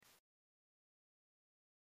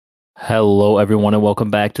Hello, everyone, and welcome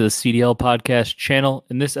back to the CDL podcast channel.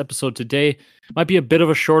 In this episode today, might be a bit of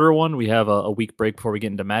a shorter one. We have a week break before we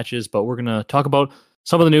get into matches, but we're going to talk about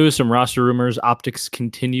some of the news, some roster rumors. OpTic's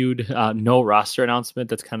continued no roster announcement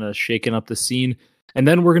that's kind of shaken up the scene. And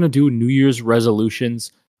then we're going to do New Year's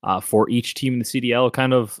resolutions for each team in the CDL,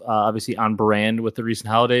 kind of obviously on brand with the recent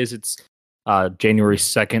holidays. It's January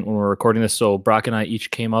 2nd when we're recording this. So Brock and I each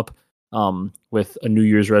came up with a New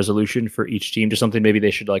Year's resolution for each team, just something maybe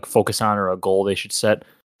they should like focus on or a goal they should set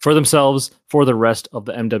for themselves for the rest of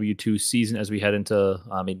the MW2 season as we head into,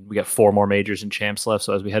 we got 4 more majors and champs left.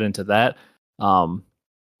 So as we head into that,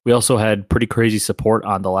 we also had pretty crazy support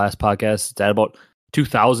on the last podcast. It's at about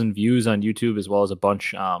 2,000 views on YouTube, as well as a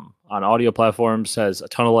bunch on audio platforms, has a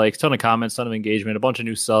ton of likes, ton of comments, ton of engagement, a bunch of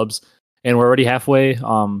new subs. And we're already halfway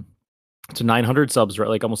to 900 subs, right?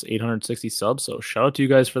 Like almost 860 subs. So shout out to you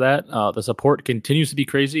guys for that. The support continues to be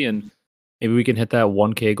crazy, and maybe we can hit that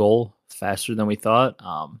 1K goal faster than we thought.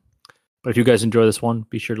 But if you guys enjoy this one,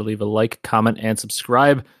 be sure to leave a like, comment, and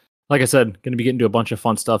subscribe. Like I said, going to be getting to a bunch of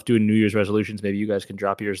fun stuff, doing New Year's resolutions. Maybe you guys can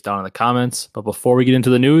drop yours down in the comments. But before we get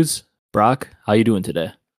into the news, Brock, how you doing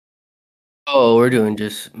today? Oh, we're doing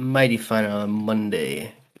just mighty fine on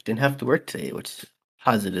Monday. Didn't have to work today, which is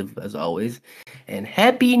positive as always. And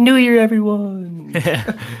Happy New Year, everyone!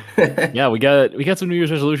 Yeah, we got some New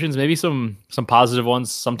Year's resolutions, maybe some positive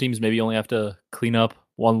ones. Some teams maybe only have to clean up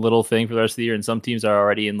one little thing for the rest of the year, and some teams are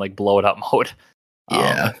already in like blow it up mode.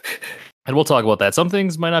 Yeah. And we'll talk about that. Some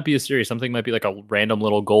things might not be as serious. Something might be like a random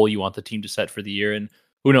little goal you want the team to set for the year. And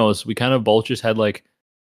who knows? We kind of both just had like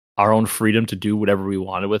our own freedom to do whatever we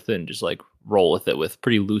wanted with it and just like roll with it with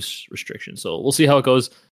pretty loose restrictions. So we'll see how it goes.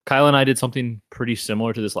 Kyle and I did something pretty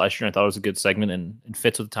similar to this last year. I thought it was a good segment and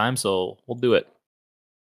fits with the time. So we'll do it.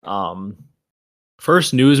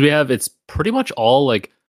 First news we have, it's pretty much all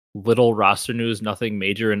like little roster news, nothing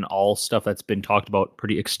major, and all stuff that's been talked about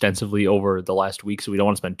pretty extensively over the last week. So we don't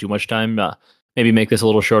want to spend too much time. Maybe make this a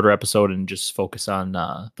little shorter episode and just focus on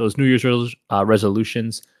those New Year's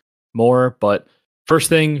resolutions more. But first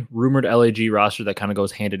thing, rumored LAG roster that kind of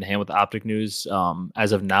goes hand in hand with the OpTic news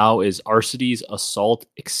as of now is Arcity's Assault,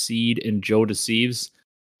 Exceed, and Joe Deceives.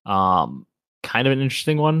 Kind of an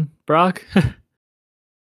interesting one, Brock.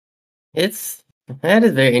 That is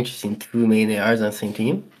very interesting. 2 main ARs on the same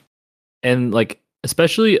team. And like,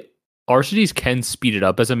 especially Arcity's can speed it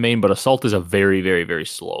up as a main, but Assault is a very, very, very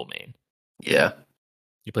slow main. Yeah.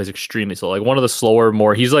 He plays extremely slow. Like one of the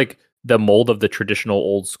slower, he's like the mold of the traditional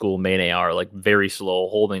old school main AR, like very slow,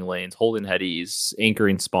 holding lanes, holding headies,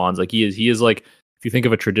 anchoring spawns. Like he is like, if you think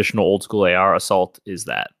of a traditional old school AR, Assault is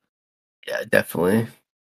that. Yeah, definitely.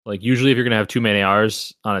 Like usually if you're going to have 2 main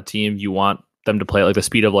ARs on a team, you want them to play at like the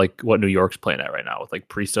speed of like what New York's playing at right now with like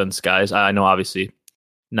Priestess and Skies. I know obviously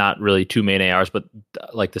not really 2 main ARs, but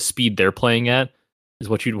like the speed they're playing at is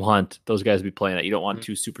what you'd want those guys to be playing at. You don't want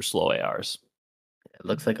 2 super slow ARs. It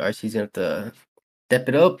looks like RC's going to have to step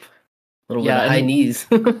it up. A little bit Yeah, of high knees.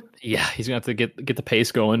 Yeah, he's gonna have to get the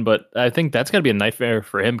pace going, but I think that's gotta be a nightmare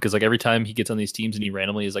for him because like every time he gets on these teams and he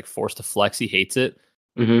randomly is like forced to flex, he hates it.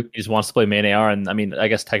 Mm-hmm. He just wants to play main AR, and I mean, I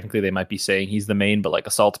guess technically they might be saying he's the main, but like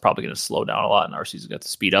Assault's probably gonna slow down a lot, and RC's gonna have to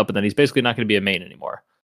speed up, and then he's basically not gonna be a main anymore.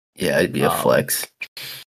 Yeah, it'd be a flex.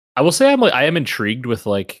 I will say I am intrigued with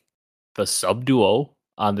like the sub duo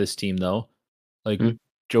on this team though. Like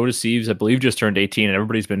Joe Deceives, I believe, just turned 18, and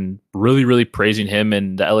everybody's been really, really praising him.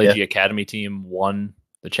 And the LAG Academy team won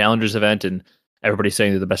the Challengers event, and everybody's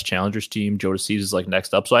saying they're the best Challengers team. Joe Deceives is like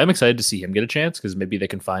next up, so I'm excited to see him get a chance because maybe they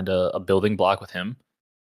can find a building block with him.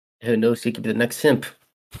 Who knows? He could be the next simp.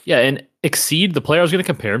 Yeah, and Exceed, the player I was going to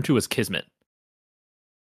compare him to is Kismet.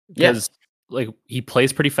 Because like he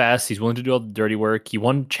plays pretty fast. He's willing to do all the dirty work. He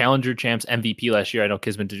won Challenger Champs MVP last year. I know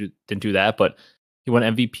Kismet didn't do that, but he won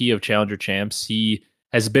MVP of Challenger Champs. He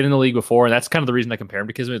has been in the league before, and that's kind of the reason I compare him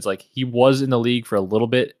to Kismet. It's like he was in the league for a little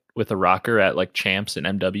bit with a rocker at like Champs and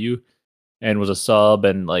MW and was a sub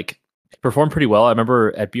and like performed pretty well. I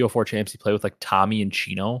remember at BO4 Champs he played with like Tommy and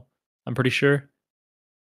Chino, I'm pretty sure.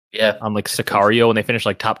 Yeah. On like Sicario, and they finished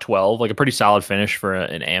like top 12, like a pretty solid finish for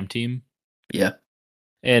an AM team. Yeah.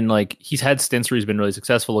 And like he's had stints where he's been really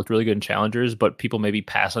successful, looked really good in challengers, but people maybe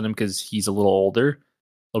pass on him because he's a little older,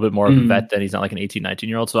 a little bit more of a vet than he's not like an 18,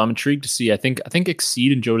 19-year-old. So I'm intrigued to see. I think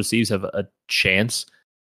Exceed and Joe Deceives have a chance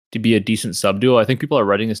to be a decent sub duo. I think people are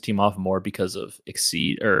writing this team off more because of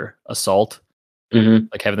Exceed or Assault,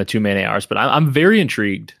 like having the 2 main ARs. But I'm very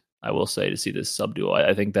intrigued, I will say, to see this sub duo.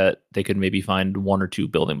 I think that they could maybe find 1 or 2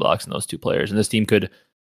 building blocks in those 2 players, and this team could.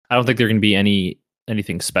 I don't think they're going to be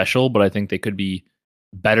anything special, but I think they could be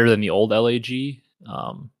better than the old LAG,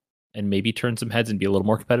 and maybe turn some heads and be a little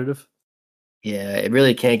more competitive. Yeah, it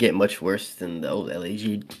really can't get much worse than the old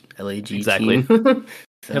LAG Exactly. team. And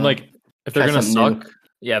So like, if they're try gonna something new. suck,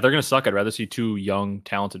 yeah, if they're gonna suck. I'd rather see two young,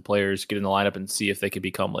 talented players get in the lineup and see if they could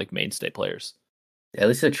become like mainstay players. Yeah, at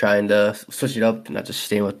least they're trying to switch it up, not just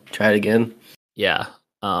staying with try it again. Yeah.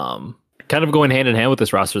 Kind of going hand in hand with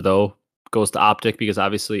this roster though goes to OpTic because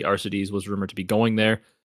obviously Arcides was rumored to be going there.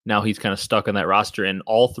 Now he's kind of stuck on that roster, and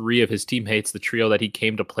all three of his teammates, the trio that he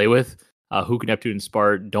came to play with, Huke, Neptune, and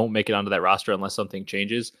Spart, don't make it onto that roster unless something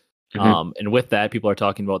changes. Hmm. And with that, people are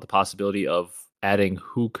talking about the possibility of adding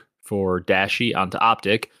Huke for Dashy onto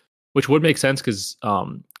OpTic, which would make sense because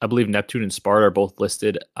I believe Neptune and Spart are both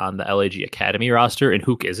listed on the LAG Academy roster, and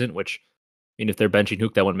Huke isn't, which I mean, if they're benching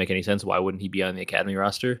Huke, that wouldn't make any sense. Why wouldn't he be on the academy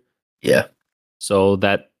roster? Yeah. So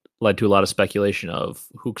that led to a lot of speculation of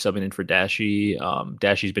Huke subbing in for Dashy.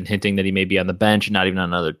 Dashy's been hinting that he may be on the bench, not even on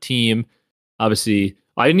another team. Obviously,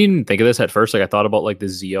 I didn't even think of this at first. Like I thought about like the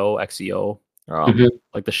Zeo, XEO, Hmm.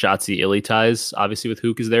 like the Shotzi Illy ties. Obviously, with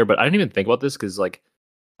Huke is there, but I didn't even think about this because like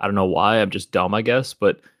I don't know why. I'm just dumb, I guess.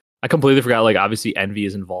 But I completely forgot. Like obviously, Envy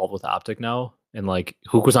is involved with OpTic now, and like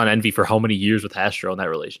Huke was on Envy for how many years with Astro in that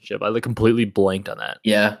relationship? I like completely blanked on that.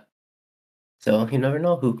 Yeah. So you never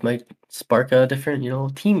know who might spark a different,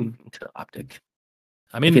 team into OpTic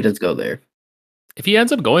I if he mean, does go there. if he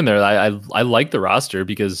ends up going there, I like the roster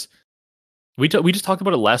because we just talked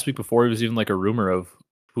about it last week before it was even like a rumor of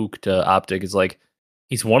Huke to OpTic. Is like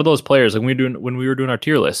he's one of those players. Like when we were doing our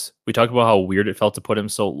tier list, we talked about how weird it felt to put him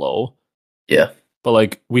so low. Yeah. But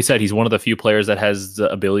like we said, he's one of the few players that has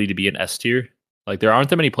the ability to be an S tier. Like there aren't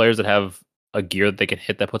that many players that have a gear that they can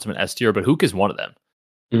hit that puts him in S tier, but Huke is one of them.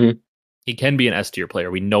 Hmm. He can be an S tier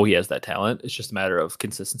player. We know he has that talent. It's just a matter of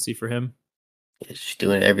consistency for him. Just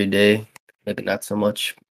doing it every day. Maybe not so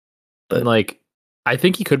much, And but like I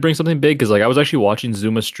think he could bring something big because like I was actually watching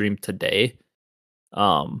Zuma stream today.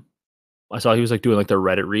 Um I saw he was like doing like the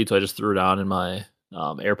Reddit read, so I just threw it on in my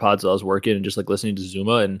AirPods while I was working and just like listening to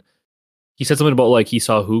Zuma, and he said something about like he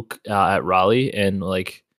saw Huke at Raleigh and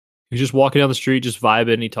like he was just walking down the street, just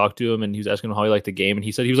vibing. And he talked to him and he was asking him how he liked the game, and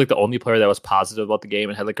he said he was like the only player that was positive about the game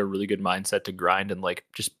and had like a really good mindset to grind and like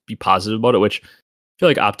just be positive about it. Which I feel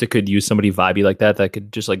like OpTic could use somebody vibey like that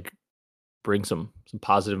could just like bring some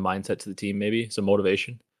positive mindset to the team, maybe some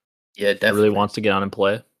motivation. yeah, That really definitely. wants to get on and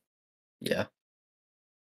play. Yeah.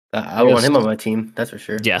 I I would want guess him on my team, that's for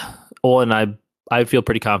sure. yeah. Well, and I feel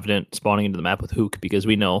pretty confident spawning into the map with Huke because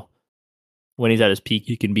we know when he's at his peak,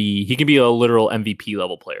 he can be a literal MVP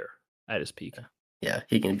level player at his peak. Yeah,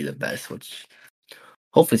 he can be the best, which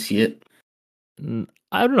hopefully see it.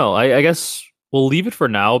 I don't know. I guess we'll leave it for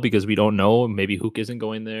now because we don't know. Maybe Huke isn't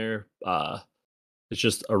going there. It's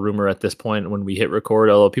just a rumor at this point when we hit record.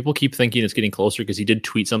 Although people keep thinking it's getting closer because he did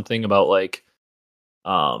tweet something about like,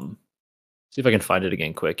 um, see if I can find it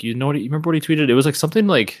again quick. You know what? You remember what he tweeted? It was like something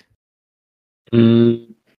like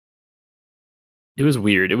Mm. it was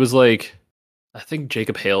weird. It was like I think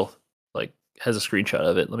Jacob Hale like has a screenshot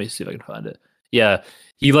of it. Let me see if I can find it. Yeah,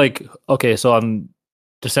 he like okay. So on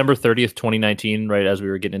December 30th, 2019, right as we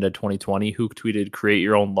were getting into 2020, Hook tweeted, "Create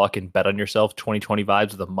your own luck and bet on yourself." 2020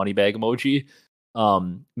 vibes with a money bag emoji.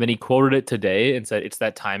 Then he quoted it today and said, "It's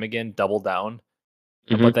that time again. Double down."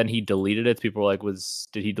 But Hmm. then he deleted it. People were like, "Was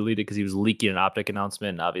did he delete it because he was leaking an OpTic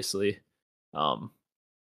announcement?" And um,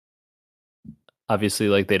 obviously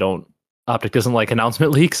like they don't OpTic doesn't like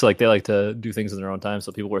announcement leaks, like they like to do things in their own time,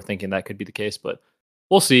 so people were thinking that could be the case, but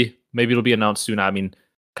we'll see. Maybe it'll be announced soon. I mean,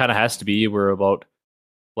 kind of has to be. We're about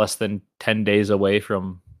less than 10 days away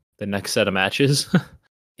from the next set of matches.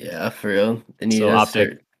 Yeah, for real. They need So to OpTic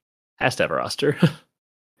start. has to have a roster.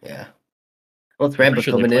 Yeah. Well, it's I'm pretty Rambo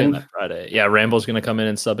sure they're coming playing in. that Friday. Yeah, Rambo's gonna come in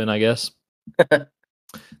and sub in, I guess. That'd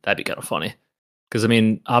be kind of funny. Because I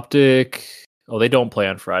mean, OpTic. Oh, they don't play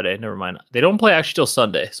on Friday. Never mind. They don't play actually till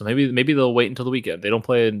Sunday. So maybe they'll wait until the weekend. They don't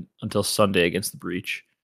play until Sunday against the Breach.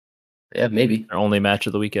 Yeah, maybe. Their only match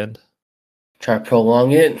of the weekend. Try to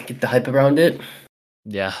prolong it, get the hype around it.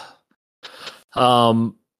 Yeah.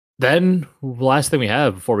 Um. Then the last thing we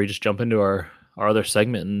have before we just jump into our other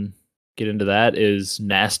segment and get into that is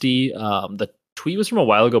Nasty. The tweet was from a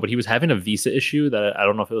while ago, but he was having a visa issue that I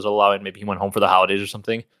don't know if it was allowing. Maybe he went home for the holidays or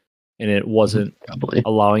something, and it wasn't Probably.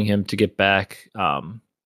 allowing him to get back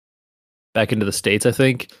into the States, I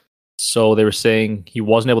think. So they were saying he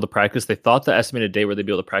wasn't able to practice. They thought the estimated date where they'd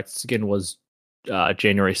be able to practice again was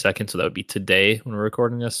January 2nd. So that would be today when we're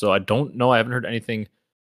recording this. So I don't know. I haven't heard anything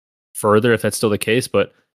further if that's still the case.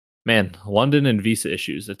 But man, London and visa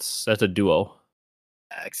issues, that's a duo.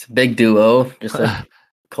 It's a big duo, just like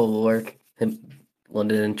Cole work, him,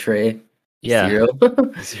 London and Trey. Yeah. Zero.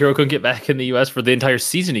 Zero couldn't get back in the US for the entire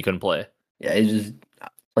season he couldn't play. Yeah, he's just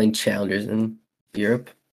playing challengers in Europe.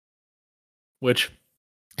 which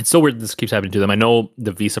it's so weird this keeps happening to them. I know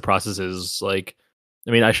the visa process is like,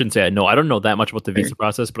 I mean, I shouldn't say I know. I don't know that much about the visa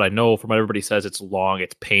process, but I know from what everybody says, it's long,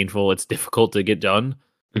 it's painful, it's difficult to get done.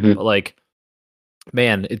 Mm-hmm. But like,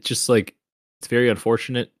 man, it's just like, it's very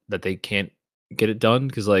unfortunate that they can't get it done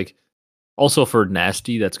because like, also for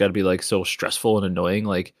Nasty, that's got to be like so stressful and annoying.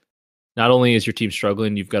 Like, not only is your team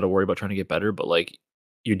struggling, you've got to worry about trying to get better, but like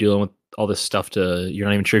you're dealing with all this stuff you're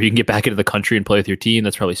not even sure if you can get back into the country and play with your team.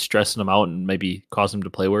 That's probably stressing them out and maybe causing them to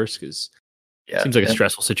play worse because it Yeah, seems like a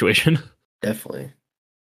stressful situation. definitely.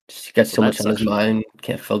 Just got So so that much on his sucks. mind.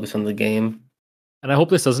 Can't focus on the game. And I hope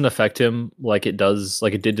this doesn't affect him like it does,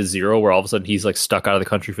 like it did to Zero, where all of a sudden he's like stuck out of the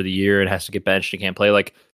country for the year and has to get benched and can't play.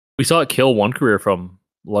 Like we saw it kill one career from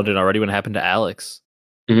London already when it happened to Alex.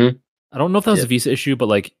 Mm-hmm. I don't know if that was Yeah. a visa issue, but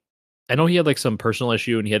like I know he had like some personal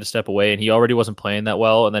issue and he had to step away and he already wasn't playing that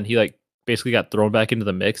well. And then he like basically got thrown back into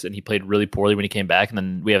the mix and he played really poorly when he came back. And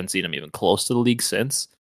then we haven't seen him even close to the league since.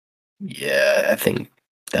 Yeah, I think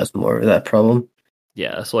that's more of that problem.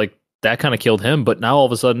 Yeah. So like that kind of killed him. But now all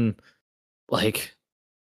of a sudden, like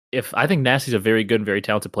if I think Nasty's a very good and very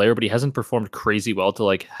talented player, but he hasn't performed crazy well to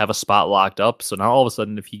like have a spot locked up. So now all of a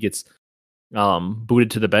sudden, if he gets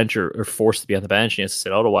booted to the bench or forced to be on the bench and he has to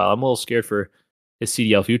sit out a while, I'm a little scared for his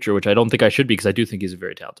CDL future, which I don't think I should be because I do think he's a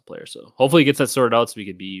very talented player. So hopefully he gets that sorted out so we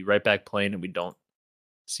could be right back playing and we don't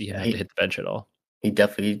see him Yeah, have to hit the bench at all. he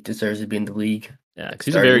definitely deserves to be in the league. Yeah, because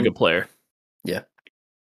he's a very Starting. good player. Yeah.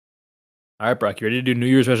 All right, Brock, you ready to do New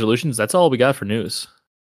Year's resolutions? That's all we got for news.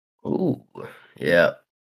 Ooh, yeah.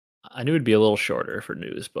 I knew it'd be a little shorter for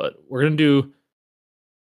news, but we're gonna do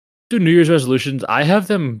New Year's resolutions. I have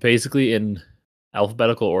them basically in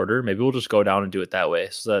alphabetical order. Maybe we'll just go down and do it that way,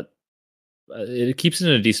 so that it keeps it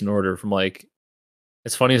in a decent order. From like,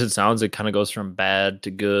 as funny as it sounds, it kind of goes from bad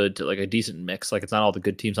to good to like a decent mix. Like it's not all the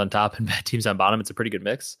good teams on top and bad teams on bottom. It's a pretty good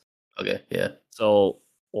mix. Okay, yeah. So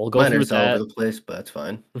we'll go Mine through are with all over that. the place, but that's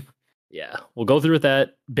fine. Yeah, we'll go through with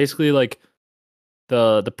that. Basically, like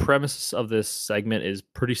the premise of this segment is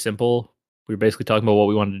pretty simple. We were basically talking about what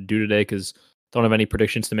we wanted to do today because don't have any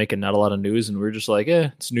predictions to make and not a lot of news, and we are just like,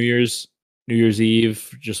 it's New Year's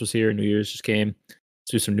Eve just was here, New Year's just came.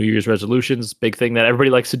 Let's do some New Year's resolutions. Big thing that everybody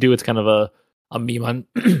likes to do. It's kind of a meme on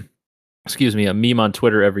excuse me, a meme on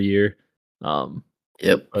Twitter every year.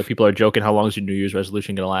 Yep. Like people are joking, how long is your New Year's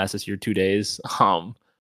resolution gonna last this year? 2 days.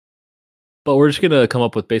 But we're just gonna come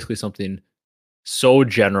up with basically something so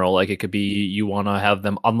general. Like it could be you want to have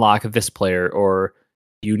them unlock this player, or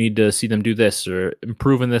you need to see them do this, or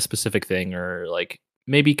improve in this specific thing, or like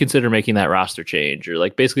maybe consider making that roster change, or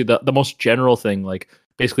like basically the most general thing, like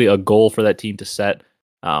basically a goal for that team to set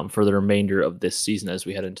for the remainder of this season as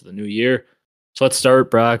we head into the new year. So let's start,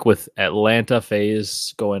 Brock, with Atlanta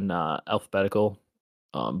phase going alphabetical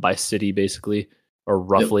by city, basically, or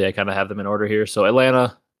roughly. Yep. I kind of have them in order here. So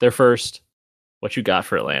Atlanta, they're first. What you got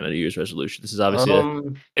for Atlanta New Year's resolution? This is obviously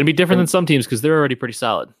it'd be different For, than some teams because they're already pretty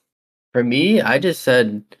solid. for me, I just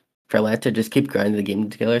said for Atlanta, just keep grinding the game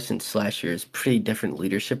together since Slasher is pretty different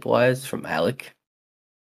leadership wise from Alec.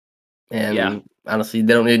 Yeah, And honestly,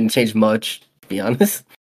 they don't need to change much, to be honest.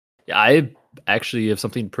 yeah. I actually have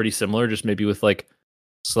something pretty similar, just maybe with like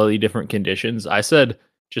slightly different conditions. I said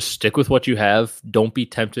just stick with what you have. Don't be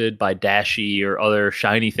tempted by Dashy or other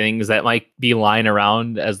shiny things that might be lying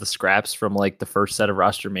around as the scraps from like the first set of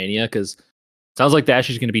Roster Mania, because it sounds like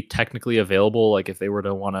Dashy's going to be technically available, like if they were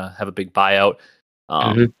to want to have a big buyout.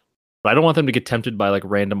 Mhm. But I don't want them to get tempted by like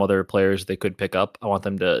random other players they could pick up. I want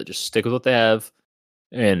them to just stick with what they have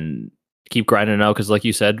and keep grinding it out. Because, like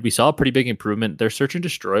you said, we saw a pretty big improvement. Their search and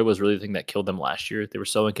destroy was really the thing that killed them last year. They were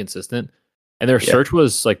so inconsistent, and their Yeah. search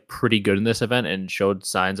was like pretty good in this event and showed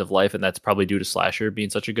signs of life. And that's probably due to Slasher being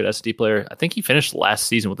such a good SD player. I think he finished last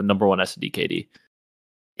season with the number one SD KD.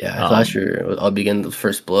 Yeah, last year I'll begin the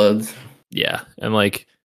first bloods. Yeah, and like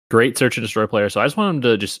great search and destroy player. So I just want him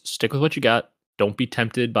to just stick with what you got. Don't be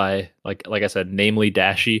tempted by like I said, namely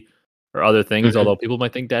Dashy or other things. Mhm. Although people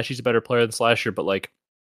might think Dashy's a better player than Slasher, but like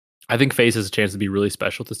I think FaZe has a chance to be really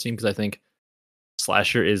special with this team because I think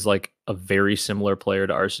Slasher is like a very similar player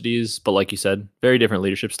to Arcides, but like you said, very different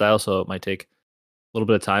leadership style. So it might take a little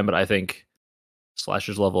bit of time, but I think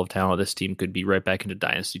Slasher's level of talent, this team could be right back into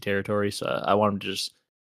dynasty territory. So I want him to just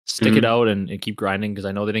stick it Mhm. out and keep grinding because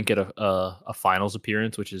I know they didn't get a finals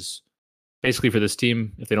appearance, which is basically for this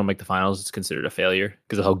team. If they don't make the finals, it's considered a failure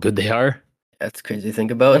because of how good they are. That's crazy to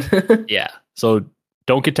think about. Yeah. So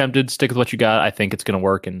don't get tempted. Stick with what you got. I think it's going to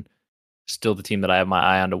work. And still the team that I have my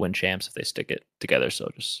eye on to win champs if they stick it together. So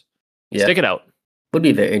just Yeah. stick it out. Would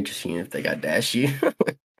be very interesting if they got Dashy.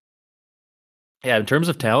 Yeah. In terms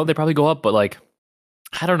of talent, they probably go up, but like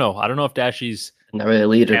I don't know. I don't know if Dashy's Not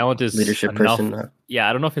really a talent is leadership enough. person. Huh? Yeah,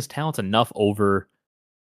 I don't know if his talent's enough over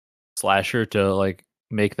Slasher to like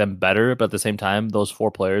make them better, but at the same time, those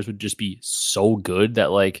four players would just be so good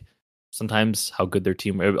that like sometimes how good their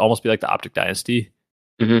team it would almost be like the OpTic dynasty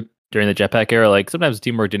Hmm. during the Jetpack era. Like sometimes the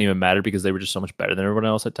teamwork didn't even matter because they were just so much better than everyone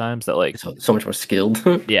else at times that like So much more skilled.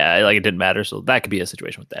 yeah, like it didn't matter. So that could be a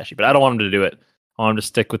situation with Dashy, but I don't want him to do it. I want him to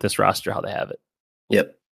stick with this roster how they have it.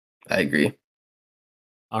 Yep, I agree.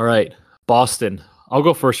 All right, Boston. I'll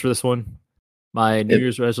go first for this one. My New Yep.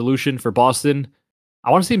 Year's resolution for Boston,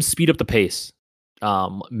 I want to see him speed up the pace,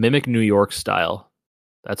 mimic New York style.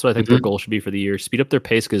 That's what I think their Hmm. goal should be for the year. Speed up their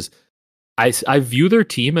pace because I view their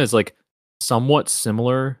team as like somewhat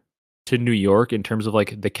similar to New York in terms of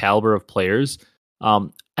like the caliber of players.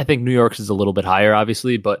 I think New York's is a little bit higher,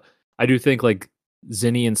 obviously, but I do think like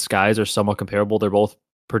Zinni and Skies are somewhat comparable. They're both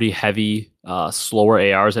pretty heavy, slower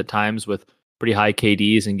ARs at times with pretty high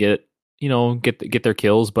KDs and get their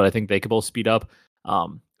kills. But I think they could both speed up.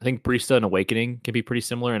 I think Priesta and Awakening can be pretty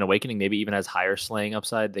similar, and Awakening maybe even has higher slaying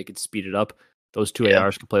upside. They could speed it up. Those two Yeah.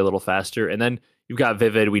 ARs could play a little faster, and then you've got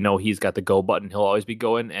Vivid. We know he's got the go button. He'll always be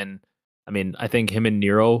going. And I mean, I think him and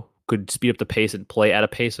Nero could speed up the pace and play at a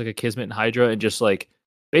pace like a Kismet and Hydra and just like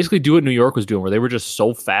basically do what New York was doing, where they were just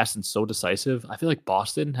so fast and so decisive. I feel like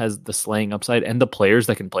Boston has the slaying upside and the players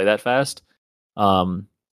that can play that fast.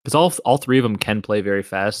 Because all three of them can play very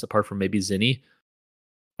fast, apart from maybe Zinni.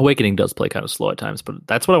 Awakening does play kind of slow at times, but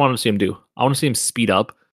that's what I want to see him do. I want to see him speed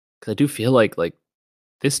up because I do feel like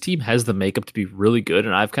this team has the makeup to be really good,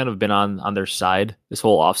 and I've kind of been on their side this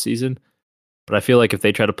whole offseason. But I feel like if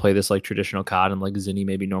they try to play this like traditional COD and like Zinni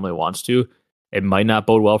maybe normally wants to, it might not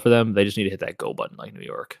bode well for them. They just need to hit that go button like New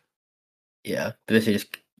York. Yeah, basically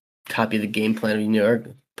just copy the game plan of New York,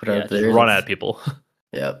 put it Yeah, out just there. run at people.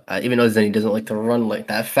 Yeah, even though Zenny doesn't like to run like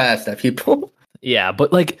that fast at people. Yeah,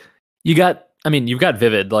 but like you've got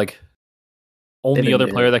Vivid. Like only Vivid other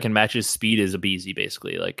mid. player that can match his speed is a BZ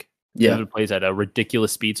basically. Like Yeah, Vivid plays at a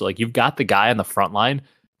ridiculous speed. So like you've got the guy on the front line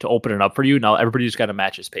to open it up for you. Now everybody just got to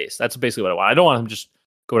match his pace. That's basically what I want. I don't want him to just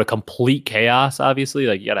go to complete chaos. Obviously,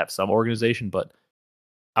 like you got to have some organization, but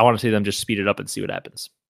I want to see them just speed it up and see what happens.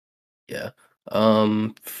 yeah.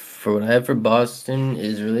 For what I have for Boston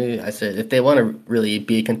is really, I said if they want to really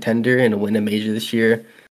be a contender and win a major this year,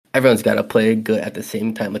 everyone's got to play good at the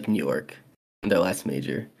same time like New York in their last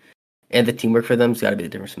major. And the teamwork for them's got to be the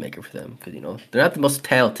difference maker for them because they're not the most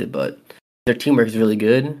talented, but their teamwork is really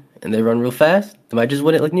good and they run real fast. They might just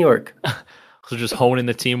win it like New York. So just hone in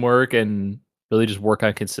the teamwork and really just work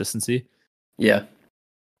on consistency. Yeah.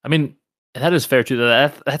 I mean, that is fair too.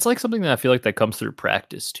 That's like something that I feel like that comes through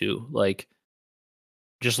practice too. Like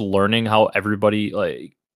just learning how everybody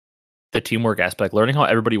like the teamwork aspect, learning how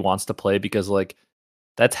everybody wants to play because like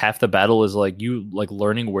that's half the battle is like you like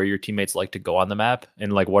learning where your teammates like to go on the map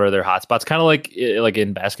and like what are their hotspots. Kind of like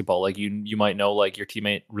in basketball, like you might know like your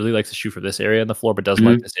teammate really likes to shoot from this area on the floor but doesn't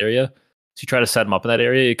like Mm-hmm. this area. So you try to set them up in that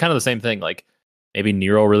area. Kind of the same thing. Like maybe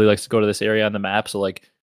Nero really likes to go to this area on the map, so like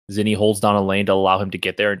Zinni holds down a lane to allow him to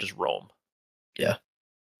get there and just roam. Yeah.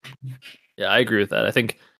 Yeah, I agree with that. I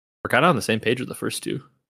think we're kind of on the same page with the first two.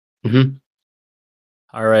 Mm-hmm.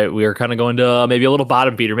 All right, we are kind of going to maybe a little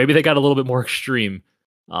bottom feeder. Maybe they got a little bit more extreme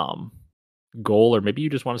um, goal, or maybe you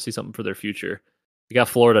just want to see something for their future. You got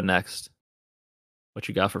Florida next. What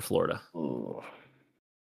you got for Florida? Ooh.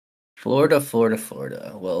 Florida.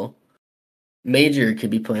 Well, Major could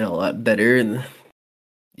be playing a lot better, and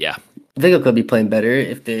Yeah, Vickle could be playing better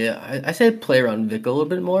if they. I say play around Vickle a little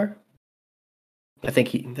bit more. I think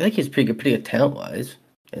he's pretty good talent wise,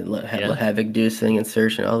 and let yeah. Havoc do his thing and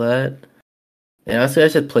search and all that. And honestly, I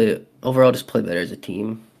said play overall, just play better as a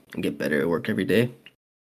team and get better at work every day.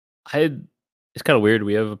 It's kind of weird.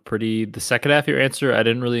 We have a pretty the second half of your answer. I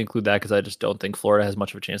didn't really include that because I just don't think Florida has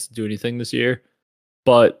much of a chance to do anything this year.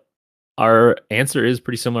 But our answer is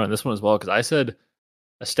pretty similar on this one as well because I said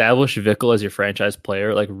establish Vickle as your franchise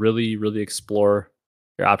player, like really, really explore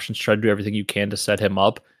your options, try to do everything you can to set him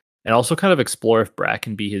up, and also kind of explore if Brack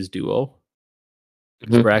can be his duo.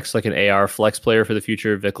 Because Mm-hmm. Brack's like an AR flex player for the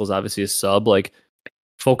future. Vickle's obviously a sub. Like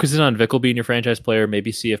focusing on Vickle being your franchise player,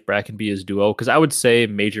 maybe see if Brack can be his duo. Because I would say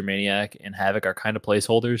Major Maniac and Havoc are kind of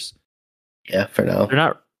placeholders. Yeah, for now.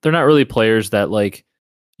 They're not really players that like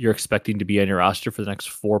you're expecting to be on your roster for the next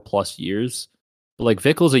 4+ years. But like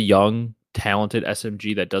Vickle's a young, talented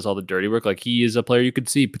SMG that does all the dirty work. Like he is a player you could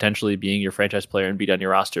see potentially being your franchise player and be on your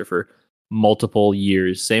roster for multiple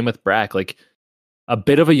years. Same with Brack, like a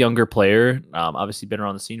bit of a younger player, obviously been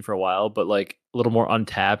around the scene for a while, but like a little more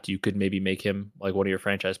untapped. You could maybe make him like one of your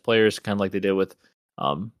franchise players, kind of like they did with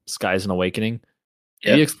Skies and Awakening.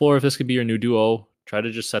 Yeah. Maybe explore if this could be your new duo. Try to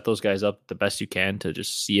just set those guys up the best you can to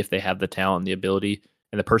just see if they have the talent and the ability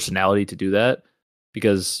and the personality to do that.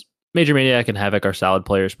 Because Major Maniac and Havoc are solid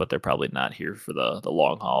players, but they're probably not here for the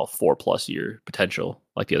long haul 4+ year potential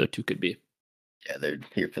like the other two could be. Yeah, they're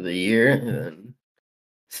here for the year. And then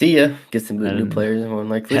see ya. Get some new players, more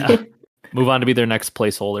likely. Yeah, move on to be their next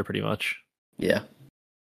placeholder, pretty much. Yeah.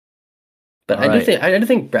 But I do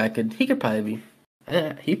think Brad could probably be.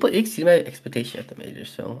 He exceeded my expectation at the major,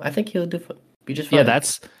 so I think he'll be just fine. Yeah,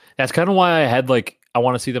 that's kind of why I had I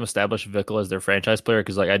want to see them establish Vickle as their franchise player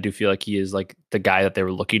because I do feel like he is the guy that they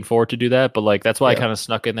were looking for to do that. But that's why I kind of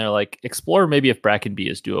snuck in there explore maybe if Brack can be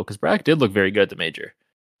his duo because Brack did look very good at the major,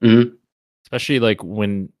 especially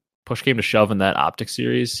when push came to shove in that OpTic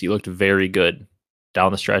series. He looked very good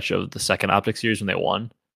down the stretch of the second OpTic series when they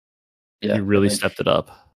won. Yeah, he really stepped it up.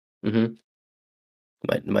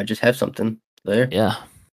 Might just have something there. Yeah.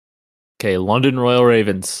 Okay, London Royal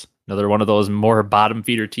Ravens. Another one of those more bottom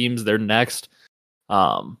feeder teams. They're next.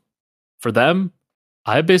 For them,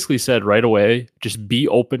 I basically said right away, just be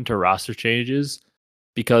open to roster changes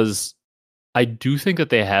because I do think that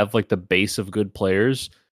they have the base of good players,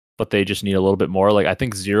 but they just need a little bit more. I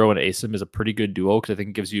think Zero and Asim is a pretty good duo because I think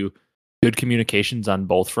it gives you good communications on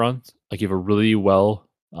both fronts. You have a really well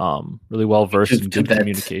versed in good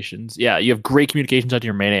communications. Yeah, you have great communications out of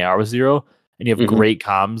your main AR with Zero, and you have great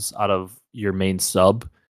comms out of your main sub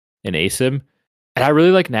in Asim. And I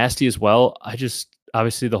really like Nasty as well.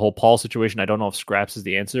 Obviously the whole Paul situation, I don't know if Scraps is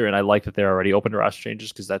the answer, and I like that they're already open to roster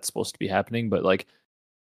changes because that's supposed to be happening. But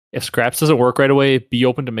if Scraps doesn't work right away, be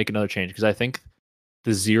open to make another change because I think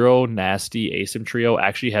the Zero, Nasty, Asim trio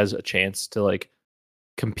actually has a chance to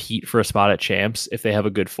compete for a spot at champs if they have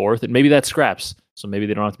a good fourth, and maybe that's Scraps. So maybe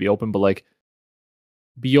they don't have to be open, but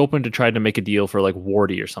be open to trying to make a deal for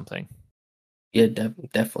Wardy or something. Yeah,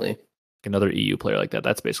 definitely. Another EU player like that.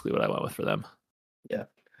 That's basically what I went with for them. Yeah.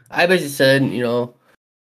 I basically said,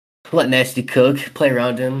 let Nasty cook, play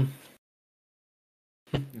around him.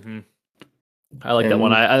 I like that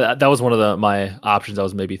one. I that was one of my options I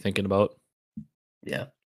was maybe thinking about. Yeah.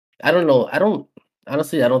 I don't know. I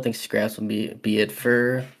don't think Scraps will be it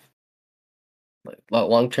for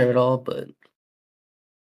long term at all, but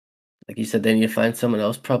like you said, they need to find someone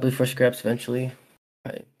else probably for Scraps eventually.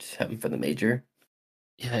 Right. Just have him for the major.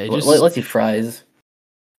 Yeah, once he fries.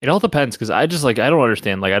 It all depends because I don't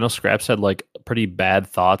understand. I know Scraps had pretty bad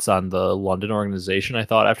thoughts on the London organization. I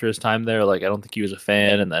thought after his time there, I don't think he was a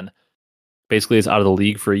fan, and then basically is out of the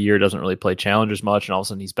league for a year, doesn't really play challengers much, and all of a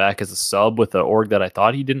sudden he's back as a sub with an org that I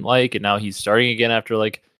thought he didn't like, and now he's starting again after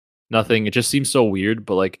nothing. It just seems so weird,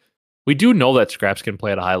 but we do know that Scraps can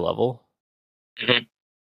play at a high level.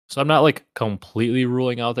 So I'm not completely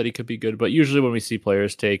ruling out that he could be good, but usually when we see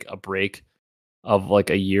players take a break of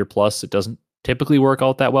a year plus, it doesn't typically work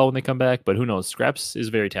out that well when they come back. But who knows? Scraps is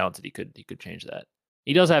very talented. He could change that.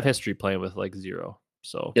 He does have history playing with Zero.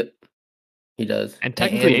 So yep, he does. And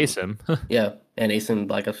technically Asim. Yeah, and Asim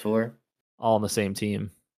Black Ops 4. All on the same team.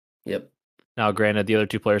 Yep. Now, granted, the other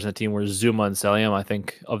two players in the team were Zuma and Celium. I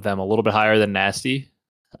think of them a little bit higher than Nasty.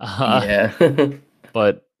 Yeah.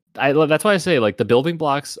 But that's why I say the building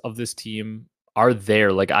blocks of this team are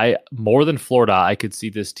there. More than Florida, I could see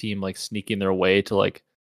this team sneaking their way to a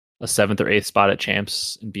 7th or 8th spot at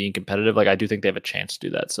champs and being competitive. I do think they have a chance to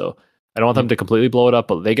do that. So I don't want them to completely blow it up,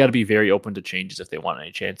 but they got to be very open to changes if they want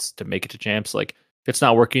any chance to make it to champs. If it's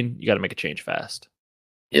not working, you got to make a change fast.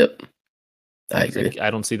 Yep. I agree.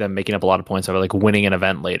 I don't see them making up a lot of points over winning an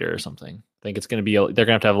event later or something. I think it's going to be they're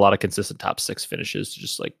going to have a lot of consistent top 6 finishes to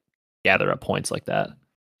just gather up points like that.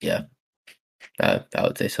 Yeah, I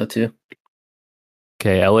would say so too.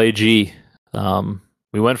 Okay, LAG.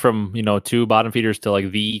 We went from 2 bottom feeders to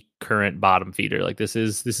the current bottom feeder. This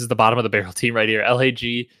is the bottom of the barrel team right here.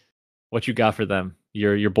 LAG. What you got for them?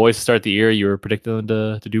 Your boys to start the year, you were predicting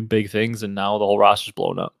them to do big things, and now the whole roster's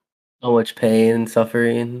blown up. So much pain and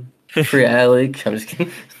suffering. Free Alec. I'm just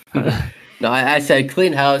kidding. No, I said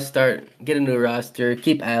clean house, get a new roster,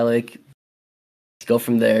 keep Alec, go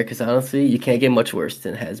from there. Because honestly, you can't get much worse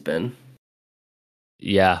than it has been.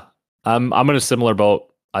 Yeah, I'm in a similar boat.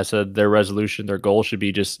 I said their goal should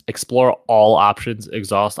be just explore all options,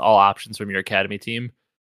 exhaust all options from your academy team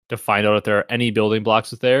to find out if there are any building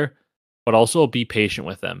blocks there, but also be patient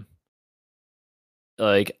with them.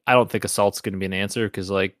 I don't think Assault's going to be an answer because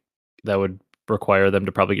that would require them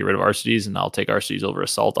to probably get rid of RCDs, and I'll take RCDs over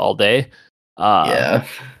Assault all day. Yeah.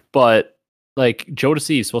 But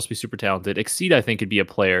Jodeci is supposed to be super talented. Exceed, I think, could be a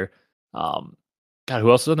player. God, who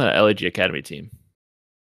else is on that LAG Academy team?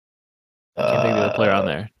 I can't think of the other player on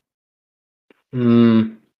there.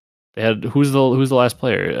 They had who's the last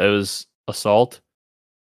player? It was Assault.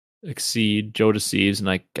 Exceed, Joe Deceives, and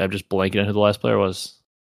I'm just blanking on who the last player was.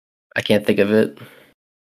 I can't think of it.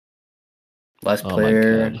 Last Oh my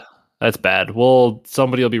player. god. That's bad. Well,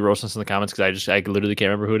 somebody will be roasting us in the comments because I literally can't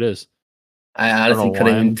remember who it is. I I don't know honestly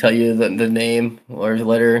couldn't why even I'm tell you the name or the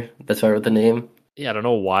letter. That's why I wrote the name. yeah, I don't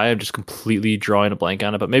know why I'm just completely drawing a blank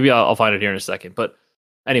on it, but maybe I'll find it here in a second. But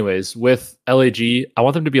anyways, with LAG, I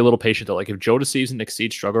want them to be a little patient though. Like if Joe Deceives and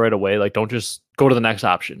Exceed struggle right away, like don't just go to the next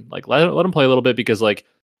option. Like let them play a little bit because like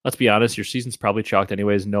let's be honest, your season's probably chalked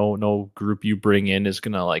anyways. No group you bring in is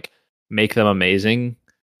gonna like make them amazing,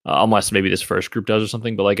 unless maybe this first group does or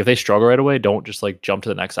something. But like if they struggle right away, don't just like jump to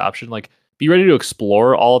the next option. Like be ready to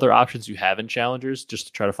explore all other options you have in challengers just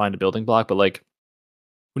to try to find a building block. But like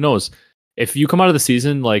who knows? If you come out of the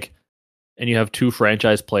season like and you have two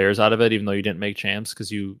franchise players out of it, even though you didn't make champs because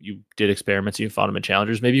you did experiments and you found them in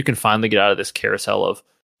challengers, maybe you can finally get out of this carousel of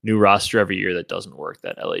new roster every year that doesn't work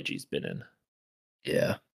that LAG's been in.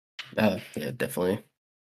 Yeah. Yeah, definitely.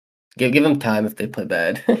 Give them time if they play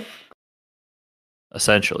bad.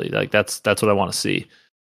 Essentially, like that's what I want to see.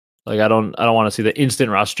 Like I don't want to see the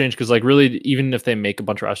instant roster change because like really even if they make a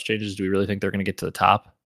bunch of roster changes, do we really think they're going to get to the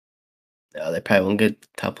top? No, they probably won't get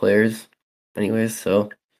top players anyways, so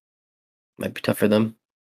might be tough for them.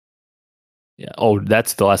 Yeah. Oh,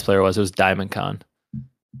 that's the last player was. It was Diamond Khan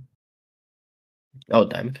Oh,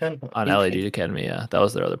 Diamond Con? on LAG Academy. Yeah, that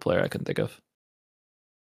was their other player I couldn't think of.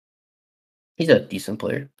 He's a decent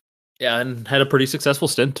player. Yeah, and had a pretty successful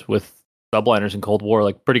stint with subliners in Cold War.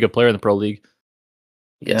 Like pretty good player in the pro league.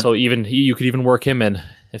 Yeah. So even you could even work him in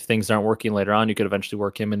if things aren't working later on. You could eventually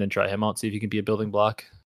work him in and try him out, see if he can be a building block.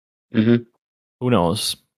 Mm-hmm. Who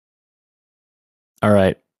knows? All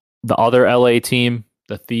right, the other LA team,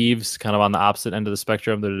 the Thieves, kind of on the opposite end of the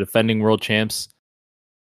spectrum. They're the defending world champs.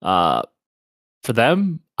 For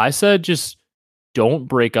them, I said just don't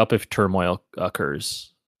break up if turmoil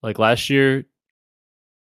occurs. Like last year,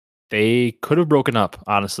 they could have broken up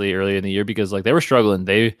honestly early in the year because like they were struggling.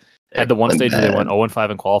 They had the one stage where they went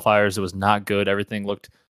 0-5 in qualifiers. It was not good. Everything looked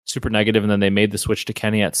super negative, and then they made the switch to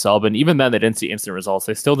Kenny at sub. And even then, they didn't see instant results.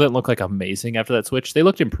 They still didn't look like amazing after that switch. They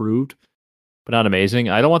looked improved, but not amazing.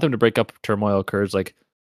 I don't want them to break up if turmoil occurs. Like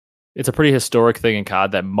it's a pretty historic thing in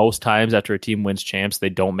COD that most times after a team wins champs, they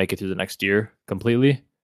don't make it through the next year completely.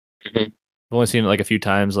 Mm-hmm. I've only seen it like a few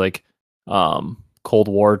times, like Cold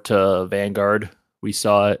War to Vanguard. We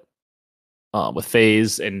saw it with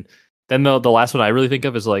FaZe, and then the last one I really think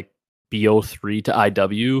of is like BO3 to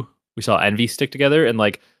IW. We saw Envy stick together, and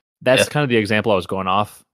like that's kind of the example I was going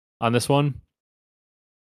off on this one.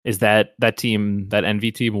 Is that team, that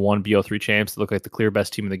Envy team, won BO3 champs? They look like the clear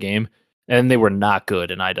best team in the game, and they were not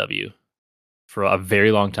good in IW for a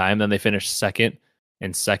very long time. Then they finished second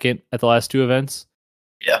and second at the last two events.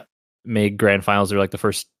 Yeah. Made grand finals. They're like the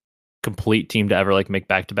first complete team to ever like make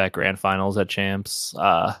back-to-back grand finals at champs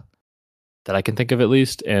that I can think of at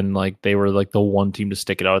least. And like they were like the one team to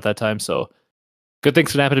stick it out at that time. So good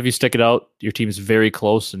things can happen if you stick it out. Your team's very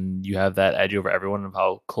close and you have that edge over everyone of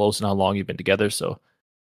how close and how long you've been together. So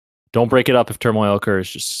don't break it up if turmoil occurs.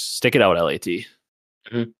 Just stick it out, LAT.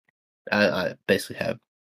 Mm-hmm. I basically have.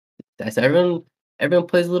 I said everyone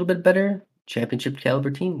plays a little bit better. Championship caliber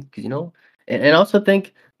team, because and I also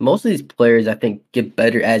think most of these players I think get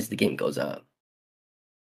better as the game goes on.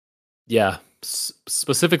 Yeah,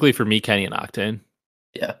 specifically for me, Kenny and Octane.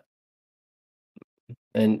 Yeah,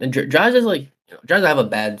 and Draj is like Draj have a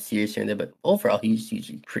bad series here and there, but overall he's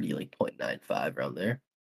usually pretty like 0.95 around there.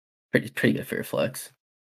 Pretty good for your flex.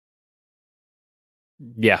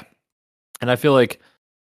 Yeah, and I feel like,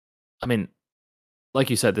 I mean, like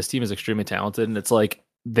you said, this team is extremely talented, and it's like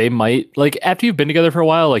they might like after you've been together for a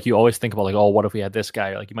while, like you always think about like, oh, what if we had this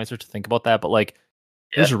guy? Like you might start to think about that, but like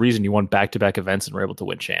there's a reason you won back-to-back events and were able to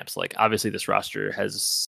win champs. Like obviously this roster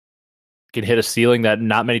can hit a ceiling that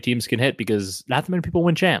not many teams can hit because not that many people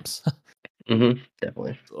win champs.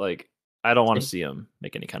 Definitely. Like I don't want to see them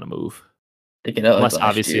make any kind of move. They get out unless like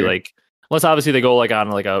obviously they go like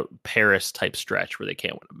on like a Paris type stretch where they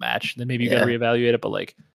can't win a match, then maybe you got to reevaluate it. But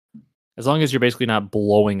like as long as you're basically not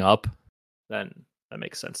blowing up, then that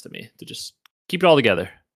makes sense to me to just keep it all together.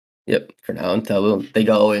 Yep. For now, until they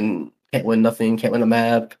go and can't win nothing, can't win a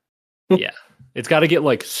map. Yeah, it's got to get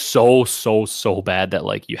like so bad that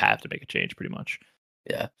like you have to make a change, pretty much.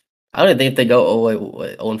 Yeah, I don't think if they go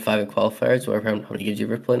 0-5 in qualifiers, or how many games you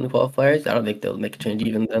ever played in the qualifiers, I don't think they'll make a change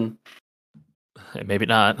even then. Maybe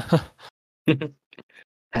not.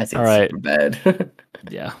 That's all right. super bad.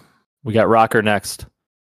 Yeah, we got Rocker next.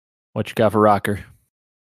 What you got for Rocker?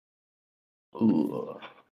 Ooh.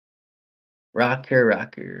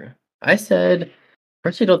 Rocker. I said,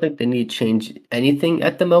 personally, don't think they need to change anything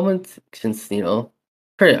at the moment since,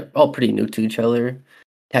 pretty new to each other.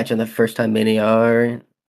 Catching the first time many are,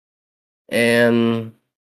 and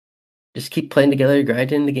just keep playing together,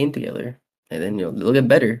 grinding the game together, and then they'll get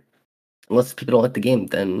better. Unless people don't like the game,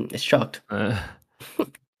 then it's chalked.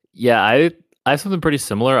 Yeah, I have something pretty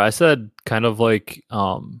similar. I said kind of like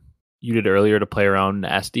you did earlier to play around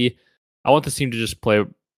Nasty. I want this team to just play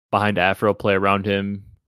behind Afro, play around him,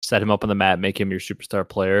 set him up on the map, make him your superstar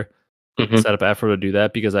player. Set up Afro to do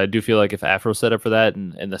that, because I do feel like if Afro's set up for that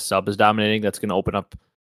and the sub is dominating, that's going to open up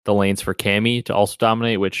the lanes for Cammy to also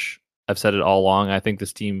dominate, which I've said it all along. I think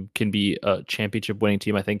this team can be a championship winning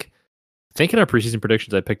team. I think in our preseason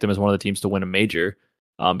predictions, I picked them as one of the teams to win a major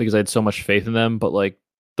because I had so much faith in them. But like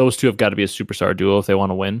those two have got to be a superstar duo if they want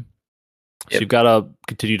to win. Yep. So you've got to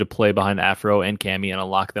continue to play behind Afro and Cammy and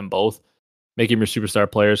unlock them both, make them your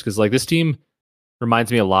superstar players. Because like this team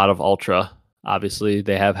reminds me a lot of Ultra. Obviously,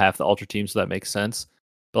 they have half the Ultra team, so that makes sense.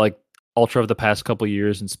 But like Ultra of the past couple of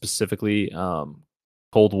years, and specifically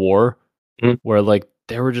Cold War, where like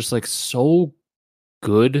they were just like so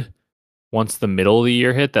good once the middle of the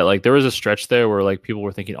year hit that like there was a stretch there where like people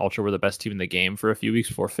were thinking Ultra were the best team in the game for a few weeks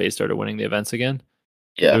before FaZe started winning the events again.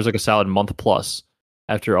 Yeah, there was like a solid month plus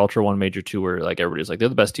after Ultra won Major 2 where like everybody's like they're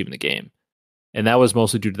the best team in the game, and that was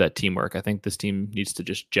mostly due to that teamwork. I think this team needs to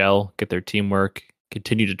just gel, get their teamwork,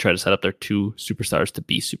 continue to try to set up their two superstars to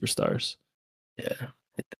be superstars. Yeah,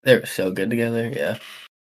 they're so good together. Yeah,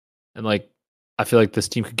 and like I feel like this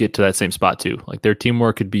team could get to that same spot too. Like their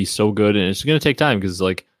teamwork could be so good, and it's going to take time because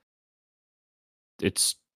like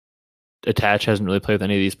it's Attach hasn't really played with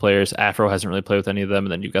any of these players. Afro hasn't really played with any of them,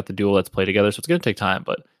 and then you've got the duo that's played together. So it's going to take time,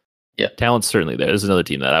 but yeah, talent's certainly there. There's another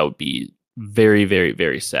team that I would be very, very,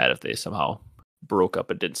 very sad if they somehow broke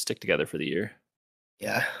up and didn't stick together for the year.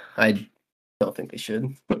 Yeah, I don't think they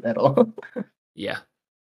should at all. Yeah.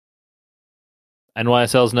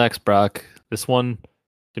 NYSL's next, Brock. This one,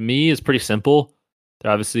 to me, is pretty simple.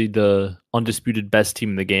 They're obviously the undisputed best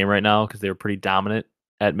team in the game right now because they were pretty dominant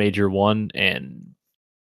at Major 1, and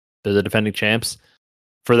they're the defending champs.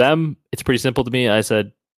 For them, it's pretty simple to me. I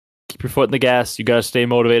said, keep your foot in the gas. You got to stay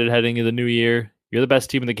motivated heading into the new year. You're the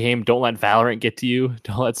best team in the game. Don't let Valorant get to you.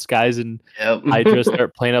 Don't let Skies and Hydra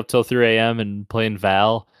start playing up till 3 a.m. and playing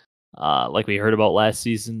Val. Like we heard about last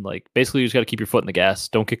season. Like basically, you just got to keep your foot in the gas.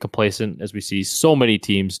 Don't get complacent, as we see so many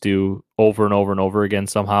teams do over and over and over again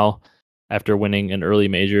somehow after winning an early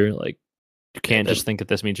major. Like you can't just think that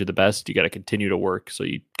this means you're the best. You got to continue to work so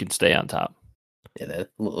you can stay on top. Yeah, they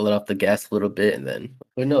let off the gas a little bit, and then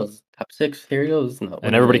who knows? Top 6, here he goes.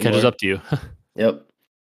 And everybody catches up to you. Yep.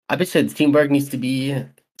 I bet the teamwork needs to be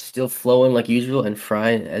still flowing like usual and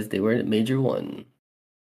frying as they were at Major 1.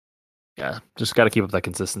 Yeah, just got to keep up that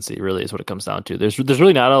consistency. Really, is what it comes down to. There's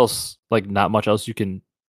really not much else you can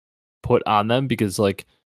put on them because like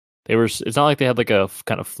they were. It's not like they had like a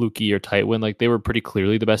kind of fluky or tight win. Like they were pretty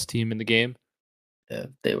clearly the best team in the game. Yeah,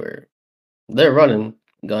 they're running,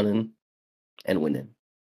 gunning, and winning.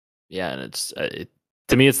 Yeah, and it's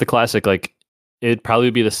to me, it's the classic. Like it'd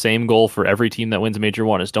probably be the same goal for every team that wins Major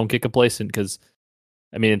 1 is don't get complacent because.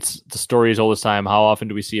 I mean, it's the story is all this time. How often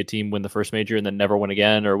do we see a team win the first major and then never win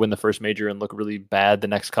again, or win the first major and look really bad the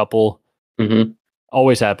next couple? Mm-hmm.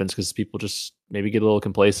 Always happens because people just maybe get a little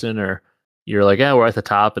complacent, or you're like, yeah, we're at the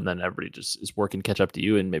top, and then everybody just is working catch up to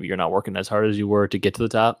you, and maybe you're not working as hard as you were to get to the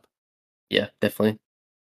top. Yeah, definitely.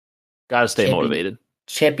 Got to stay motivated.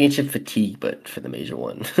 Championship fatigue, but for the Major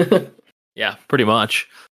 1. Yeah, pretty much.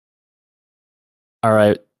 All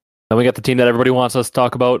right. Then we got the team that everybody wants us to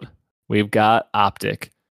talk about. We've got OpTic.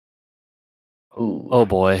 Ooh. Oh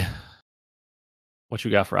boy. What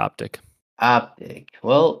you got for OpTic? OpTic.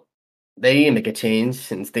 Well, they need to make a change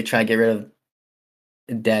since they try to get rid of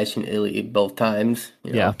Dash and Illy both times.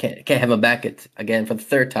 Yeah. Can't have them back again for the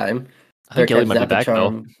third time. I think Illy might be back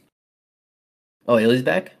though. Oh, Illy's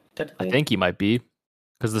back? I think he might be.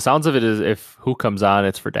 Because the sounds of it is if Huke comes on,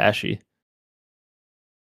 it's for Dashy.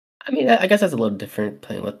 I mean, I guess that's a little different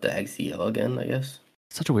playing with the XCL again, I guess.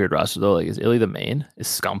 Such a weird roster though. Like, is Illy the main? Is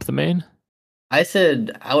Scump the main? I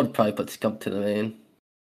said I would probably put Scump to the main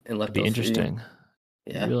and let That'd be interesting.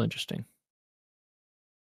 Yeah, real interesting.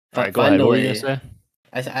 All right, go ahead. What were you gonna say?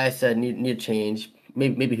 I said need a change.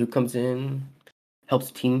 Maybe who comes in helps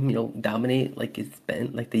the team dominate like it's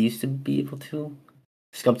been like they used to be able to.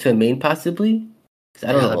 Scump to a main possibly.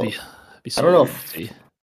 I don't know. That'd be so I don't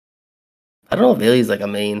know if Illy's like a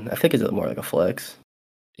main. I think it's more like a flex.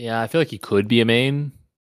 Yeah, I feel like he could be a main,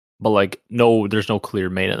 but like there's no clear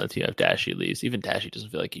main on the team if Dashy leaves. Even Dashy doesn't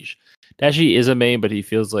feel like Dashy is a main, but he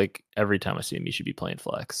feels like every time I see him, he should be playing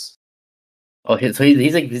flex. Oh, so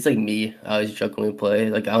he's like me. I always juggling play.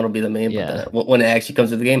 Like I want to be the main, but then when it actually comes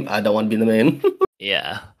to the game, I don't want to be the main.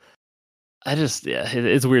 Yeah. It's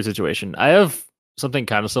a weird situation. I have something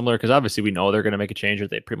kind of similar because obviously we know they're going to make a change or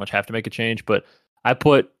they pretty much have to make a change. But I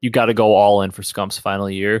put you got to go all in for Scump's final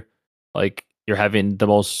year. Like you're having the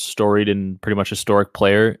most storied and pretty much historic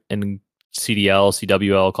player in CDL,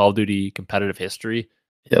 CWL, Call of Duty competitive history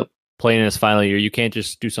Yep. playing in his final year. You can't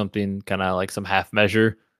just do something kind of like some half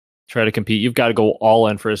measure, try to compete. You've got to go all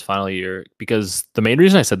in for his final year because the main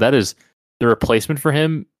reason I said that is the replacement for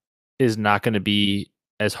him is not going to be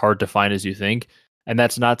as hard to find as you think. And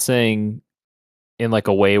that's not saying in like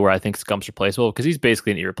a way where I think Scump's replaceable because he's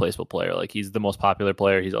basically an irreplaceable player. Like he's the most popular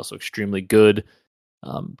player. He's also extremely good.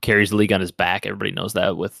 Carries the league on his back. Everybody knows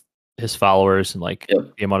that with his followers and like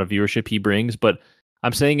Yep. the amount of viewership he brings. But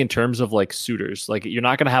I'm saying in terms of like suitors, like you're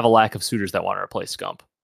not going to have a lack of suitors that want to replace Scump.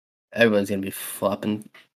 Everyone's gonna be flocking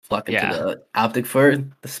to Yeah. the OpTic for the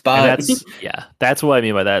And spot. that's what I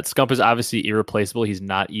mean by that. Scump is obviously irreplaceable. He's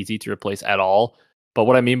not easy to replace at all. But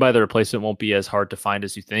what I mean by the replacement won't be as hard to find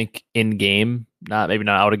as you think in game. Maybe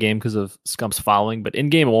not out of game because of Scump's following, but in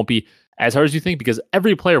game it won't be as hard as you think because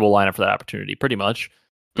every player will line up for that opportunity pretty much.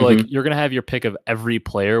 So like you're gonna have your pick of every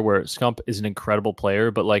player where Scump is an incredible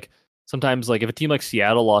player, but like sometimes like if a team like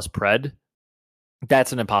Seattle lost Pred,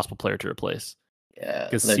 that's an impossible player to replace Yeah,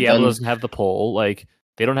 because they're Seattle done. doesn't have the pull. Like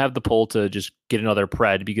they don't have the pull to just get another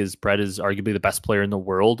Pred because Pred is arguably the best player in the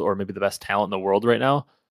world or maybe the best talent in the world right now.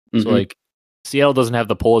 So like Seattle doesn't have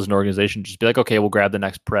the pull as an organization to just be like, okay, we'll grab the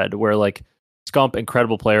next Pred. Where like Scump,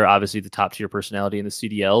 incredible player, obviously the top tier personality in the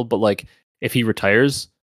CDL, but like if he retires,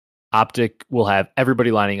 OpTic will have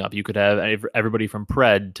everybody lining up. You could have everybody from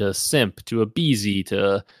Pred to Simp to Abizi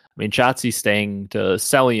to Shotzi staying to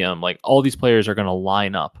Celium. Like all these players are going to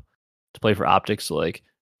line up to play for OpTic. So like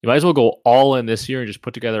you might as well go all in this year and just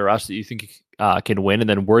put together a roster that you think can win, and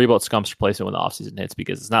then worry about Scump's replacement when the offseason hits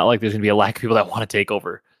because it's not like there's going to be a lack of people that want to take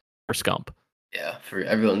over for Scump. Yeah, for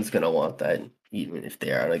everyone's gonna want that, even if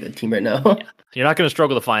they are on a good team right now. Yeah. You're not going to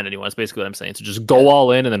struggle to find anyone. That's basically what I'm saying. So just go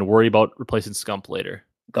all in and then worry about replacing Scump later.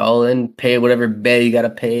 Go all in, pay whatever bet you gotta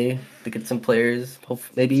pay to get some players.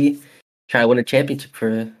 Maybe try to win a championship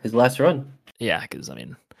for his last run. Yeah, because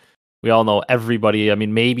we all know everybody.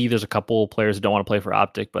 Maybe there's a couple players that don't want to play for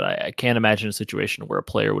OpTic, but I can't imagine a situation where a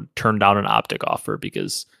player would turn down an OpTic offer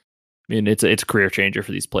because it's a career changer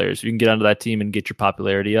for these players. If you can get onto that team and get your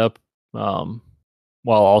popularity up, while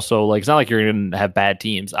also like it's not like you're going to have bad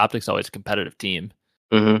teams. OpTic's always a competitive team.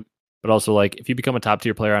 But also, like, if you become a top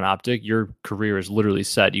tier player on OpTic, your career is literally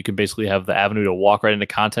set. You can basically have the avenue to walk right into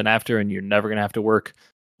content after, and you're never gonna have to work.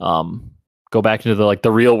 Go back into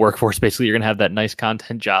the real workforce. Basically, you're gonna have that nice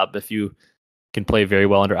content job if you can play very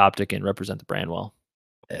well under OpTic and represent the brand well.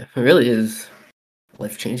 Yeah, it really is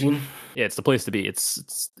life changing. Yeah, it's the place to be.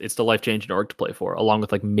 It's the life changing org to play for, along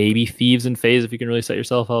with like maybe Thieves and FaZe if you can really set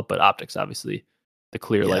yourself up. But OpTic's obviously the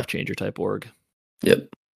clear life changer type org. Yep.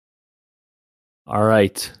 All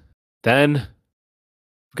right. Then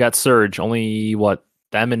we've got Surge. Only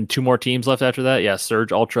them and two more teams left after that. Yeah,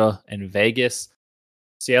 Surge, Ultra, and Vegas.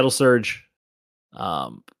 Seattle Surge.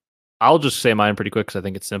 I'll just say mine pretty quick because I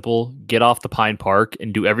think it's simple. Get off the Pine Park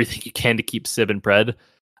and do everything you can to keep Sib and Pred.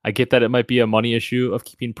 I get that it might be a money issue of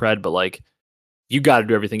keeping Pred, but like you got to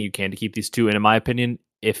do everything you can to keep these two. And in my opinion,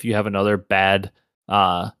 if you have another bad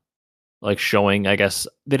like showing, I guess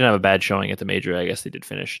they didn't have a bad showing at the major. I guess they did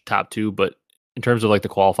finish top two, but in terms of like the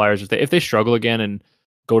qualifiers, if they struggle again and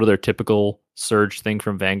go to their typical Surge thing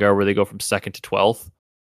from Vanguard where they go from second to 12th,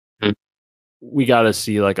 we got to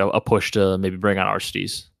see like a push to maybe bring on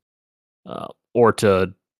Arcedes or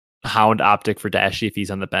to hound OpTic for Dashy if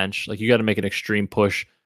he's on the bench. Like you got to make an extreme push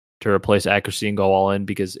to replace accuracy and go all in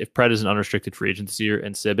because if Pred is an unrestricted free agent this year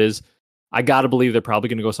and Sib is, I got to believe they're probably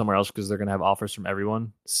going to go somewhere else because they're going to have offers from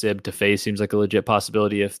everyone. Sib to FaZe seems like a legit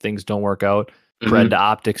possibility if things don't work out. Pred to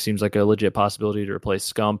OpTic seems like a legit possibility to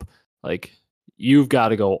replace Scump. Like you've got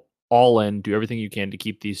to go all in, do everything you can to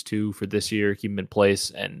keep these two for this year, keep them in place,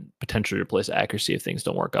 and potentially replace accuracy if things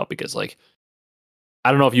don't work out. Because like I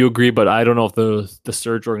don't know if you agree, but I don't know if the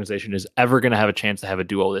Surge organization is ever going to have a chance to have a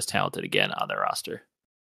duo this talented again on their roster.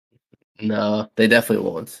 No, they definitely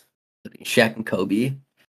won't. Shaq and Kobe.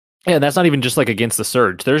 Yeah, that's not even just like against the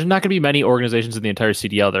Surge. There's not going to be many organizations in the entire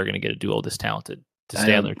CDL that are going to get a duo this talented to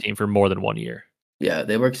stay on their team for more than 1 year. Yeah,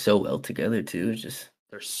 they work so well together too.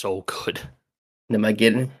 They're so good. They might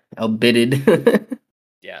get outbidded.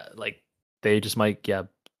 Yeah, like they just might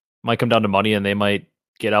come down to money and they might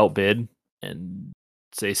get outbid and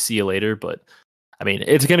say see you later. But I mean,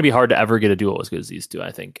 it's going to be hard to ever get a duo as good as these two.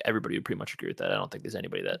 I think everybody would pretty much agree with that. I don't think there's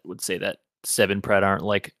anybody that would say that Seven Pred aren't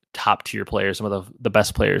like top tier players, some of the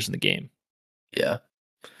best players in the game. Yeah.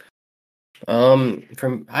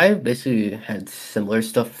 From I basically had similar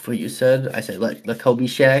stuff what you said. I said let Kobe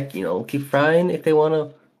Shaq, keep frying if they want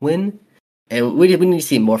to win, and we need to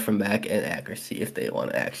see more from Mac and accuracy if they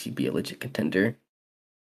want to actually be a legit contender.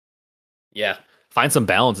 Yeah. Find some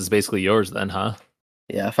balance is basically yours then, huh?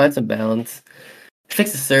 Yeah, find some balance.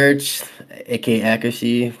 Fix the search, aka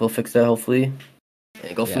accuracy. We'll fix that hopefully,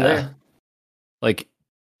 and go from Yeah. there. Like,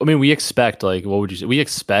 I mean, we expect, like, what would you say? We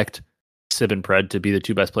expect Sib and Pred to be the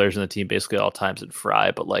two best players in the team basically at all times and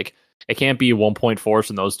Fry, but like, it can't be 1.4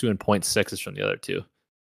 from those two and 0.6 is from the other two.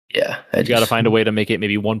 Yeah, I You got to just find a way to make it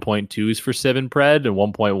maybe 1.2s for Sib and Pred and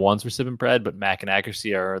 1.1s for Sib and Pred, but Mac and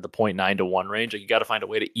accuracy are the 0.9 to 1 range. Like, you got to find a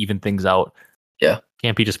way to even things out. yeah,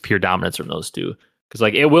 Can't be just pure dominance from those two. Because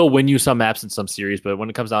like it will win you some maps in some series, but when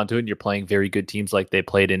it comes down to it, and you're playing very good teams like they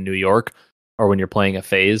played in New York, or when you're playing a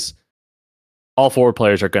phase, all four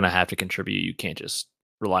players are going to have to contribute. You can't just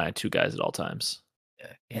rely on two guys at all times.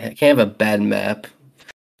 yeah. Can't have a bad map.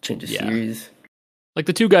 Change the Yeah, series. like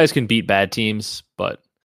the two guys can beat bad teams, but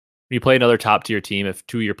when you play another top tier team, if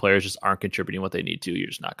two of your players just aren't contributing what they need to, you're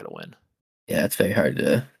just not going to win. Yeah, it's very hard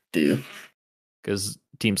to do. Because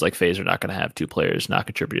teams like FaZe are not going to have two players not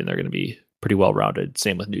contributing. They're going to be pretty well rounded.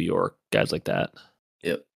 Same with New York, guys like that.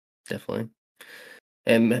 Yep, definitely.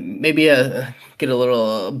 And maybe get a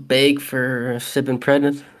little bake for Sip and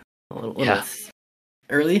Pred Yeah.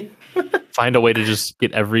 early. Find a way to just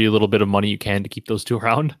get every little bit of money you can to keep those two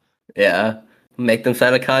around. Yeah, make them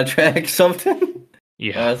sign a contract, something.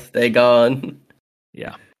 Yeah. Stay gone.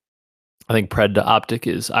 Yeah. I think Pred to OpTic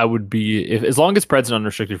is, I would be, if as long as Pred's an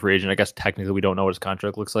unrestricted free agent, I guess technically we don't know what his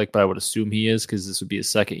contract looks like, but I would assume he is because this would be his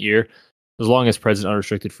second year. As long as Pred's an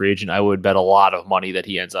unrestricted free agent, I would bet a lot of money that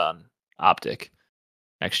he ends on OpTic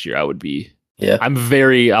next year. Yeah,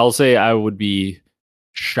 I'll say I would be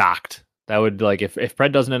shocked. That would like if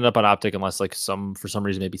Pred doesn't end up on OpTic unless like for some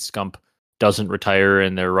reason maybe Scump doesn't retire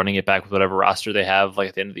and they're running it back with whatever roster they have like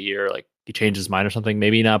at the end of the year, like he changes his mind or something,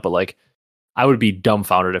 maybe not, but like I would be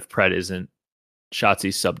dumbfounded if Pred isn't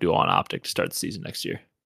Shotzi's sub duo on OpTic to start the season next year.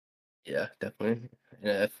 yeah, definitely.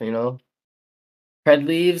 And if Pred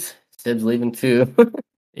leaves, Sib's leaving too.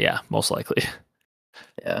 Yeah, most likely.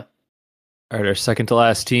 Yeah. All right, our second to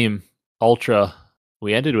last team, Ultra.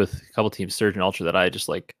 We ended with a couple teams, Surge and Ultra, that I just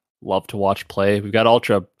like love to watch play. We've got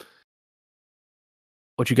Ultra.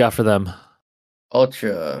 What you got for them?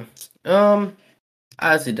 Ultra. I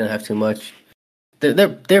honestly didn't have too much.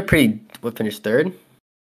 They're pretty. What finished third? Fourth?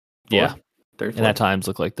 Yeah, third. And at times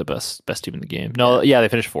look like the best team in the game. No, yeah, they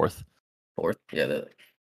finished fourth. Fourth. Yeah,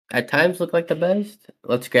 at times look like the best.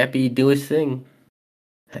 Let Scrappy do his thing.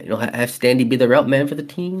 Have Standy be the route man for the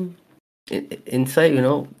team. Insight,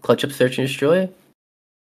 clutch up, search and destroy.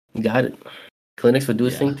 You got it. Clinics would do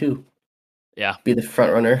his thing too. Yeah, be the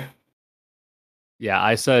front runner. Yeah,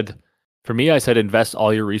 I said invest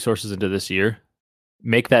all your resources into this year.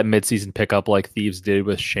 Make that midseason pickup like Thieves did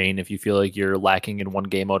with Shane if you feel like you're lacking in one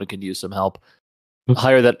game mode and can use some help.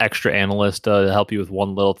 Hire that extra analyst to help you with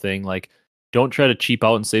one little thing. Like, don't try to cheap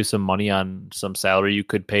out and save some money on some salary you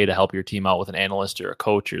could pay to help your team out with an analyst or a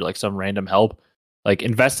coach or like some random help. Like,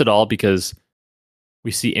 invest it all because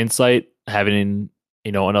we see Insight having,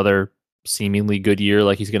 another seemingly good year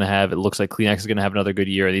like he's going to have. It looks like Kleenex is going to have another good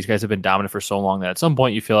year. And these guys have been dominant for so long that at some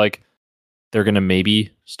point you feel like they're going to maybe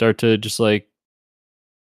start to just like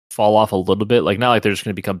fall off a little bit. Like, not like they're just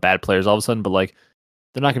going to become bad players all of a sudden, but like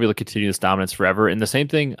they're not going to be able to continue this dominance forever. And the same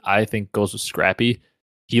thing I think goes with Scrappy.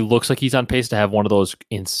 He looks like he's on pace to have one of those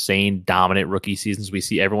insane dominant rookie seasons we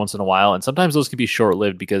see every once in a while. And sometimes those can be short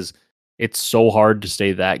lived because it's so hard to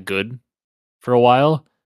stay that good for a while.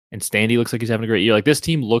 And Standy looks like he's having a great year. Like, this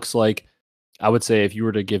team looks like, I would say if you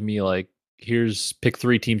were to give me like, pick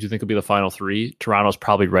three teams you think will be the final three, Toronto's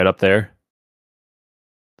probably right up there.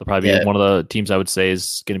 They'll probably be one of the teams I would say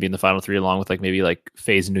is going to be in the final three, along with like maybe like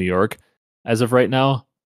FaZe New York as of right now.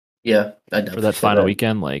 Yeah, for that final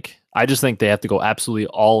weekend. Like, I just think they have to go absolutely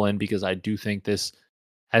all in because I do think this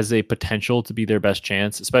has a potential to be their best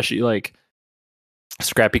chance, especially like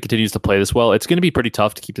Scrappy continues to play this well. It's going to be pretty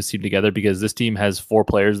tough to keep this team together because this team has four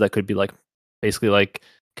players that could be like basically like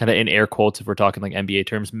kind of in air quotes if we're talking like NBA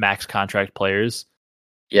terms, max contract players.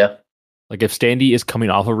 Yeah. Like, if Standy is coming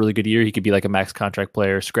off a really good year, he could be like a max contract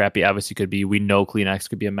player. Scrappy obviously could be. We know Kleenex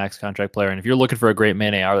could be a max contract player. And if you're looking for a great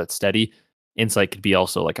man AR that's steady, Insight could be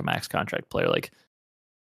also like a max contract player. Like,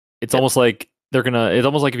 it's almost like it's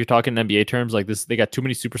almost like if you're talking in NBA terms, like this, they got too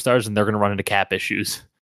many superstars and they're going to run into cap issues.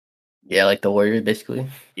 Yeah, like the Warriors, basically.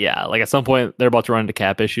 Yeah, like at some point they're about to run into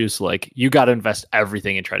cap issues. So like, you got to invest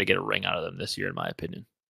everything and try to get a ring out of them this year, in my opinion.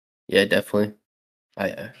 Yeah, definitely. I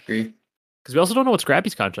agree. Because we also don't know what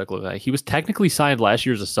Scrappy's contract looked like. He was technically signed last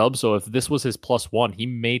year as a sub, so if this was his +1, he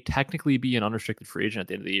may technically be an unrestricted free agent at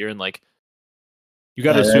the end of the year. And like, you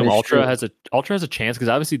got to That assume is Ultra true. has a chance because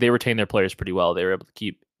obviously they retain their players pretty well. They were able to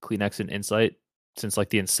keep Kleenex and Insight since like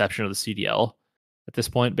the inception of the CDL at this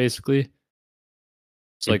point, basically.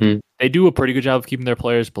 So like Hmm. they do a pretty good job of keeping their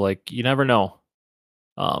players, but like you never know.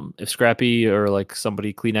 If Scrappy or like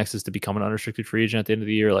somebody Kleenex is to become an unrestricted free agent at the end of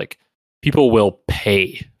the year, like people will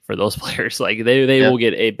pay for those players. Like they Yeah, will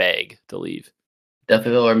get a bag to leave.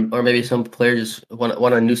 definitely. Or maybe some players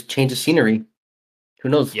want a new change of scenery. Who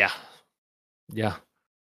knows? Yeah. Yeah.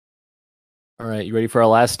 All right. You ready for our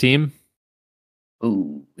last team?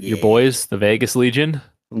 Ooh, Your yeah. boys, the Vegas Legion.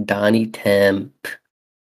 Donnie Temp.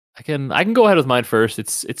 I can go ahead with mine first.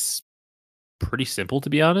 It's pretty simple to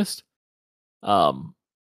be honest. Um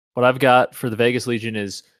what I've got for the Vegas Legion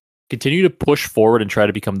is continue to push forward and try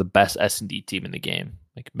to become the best S&D team in the game.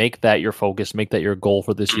 Like make that your focus, make that your goal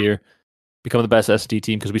for this year. Become the best S&D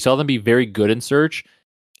team because we saw them be very good in search.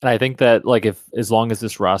 And I think that like if as long as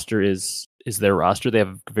this roster is their roster, they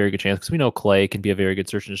have a very good chance because we know Clay can be a very good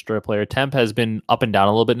search and destroy player. Temp has been up and down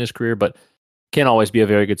a little bit in his career, but can always be a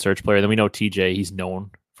very good search player. Then we know TJ, he's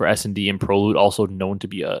known for S&D and Pro Loot, also known to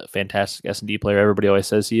be a fantastic S&D player. Everybody always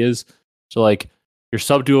says he is. So like your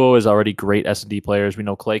sub duo is already great S&D players. We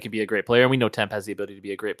know Clay can be a great player, and we know Temp has the ability to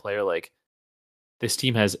be a great player. Like this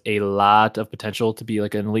team has a lot of potential to be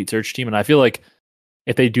like an elite search team, and I feel like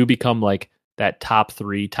if they do become like that top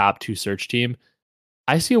 3, top 2 search team,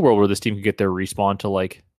 I see a world where this team could get their respawn to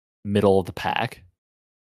like middle of the pack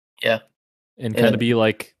Yeah. and kind of And be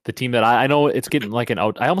like the team that I know it's getting like an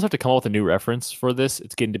out. I almost have to come up with a new reference for this.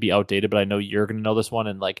 It's getting to be outdated, but I know you're going to know this one.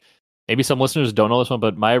 And like maybe some listeners don't know this one,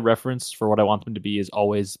 but my reference for what I want them to be is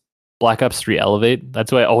always Black Ops 3 Elevate.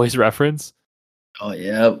 That's what I always reference. oh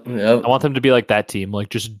yeah, I yep. want them to be like that team, like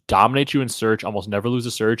just dominate you in search, almost never lose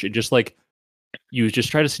a search, and just like you just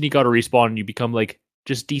try to sneak out a respawn and you become like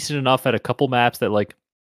just decent enough at a couple maps that like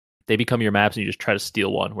they become your maps and you just try to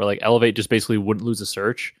steal one. Where like Elevate just basically wouldn't lose a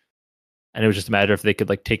search, and it was just a matter if they could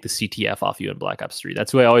like take the CTF off you in Black Ops 3.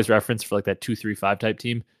 That's who I always reference for like that 2-3-5 type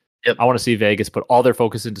team. Yep. I want to see Vegas put all their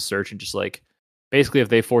focus into search and just like basically if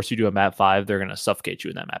they force you to a map 5, they're gonna suffocate you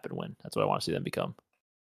in that map and win. That's what I want to see them become.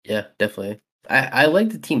 Yeah, definitely. I like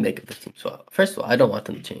the team makeup of the team. So first of all, I don't want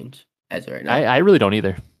them to change as of right now. I really don't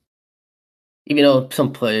either. Even though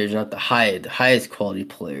some players are not the highest quality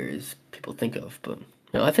players people think of, but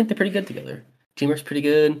I think they're pretty good together. Teamwork's pretty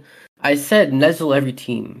good. I said Nezzle every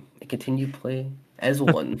team and continue play as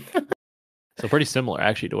one. So pretty similar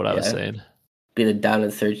actually to what I was Yeah, saying. be the down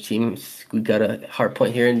and search team. We got a hard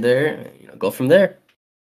point here and there. Go from there.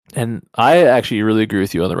 And I actually really agree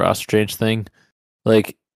with you on the roster change thing.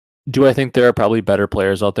 Like, do I think there are probably better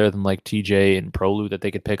players out there than like TJ and Prolu that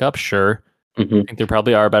they could pick up? Sure. Mm-hmm. I think there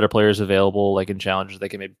probably are better players available, like in challenges they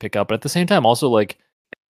can maybe pick up. But at the same time, also like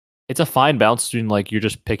it's a fine balance between like you're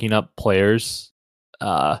just picking up players,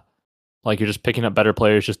 like you're just picking up better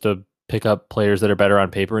players just to pick up players that are better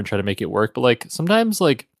on paper and try to make it work. But like sometimes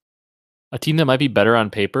like a team that might be better on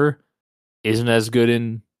paper isn't as good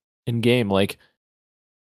in game. Like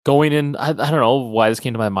going in, I don't know why this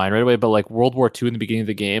came to my mind right away, but like World War II in the beginning of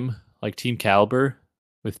the game, like Team Caliber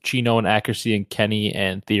with Chino and Accuracy and Kenny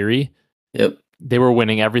and Theory, Yep. they were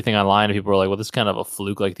winning everything online. And people were like, well, this is kind of a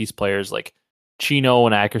fluke. Like these players, like Chino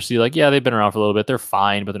and Accuracy, like, yeah, they've been around for a little bit. They're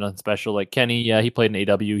fine, but they're nothing special. Like Kenny, yeah, he played in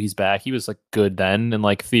AW. He's back. He was like good then. And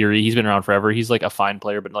like Theory, he's been around forever. He's like a fine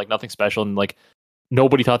player, but like nothing special. And like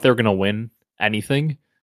nobody thought they were going to win anything.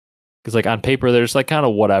 Because like on paper, they're just like kind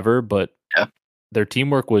of whatever, but Yeah. their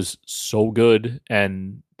teamwork was so good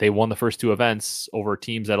and they won the first 2 events over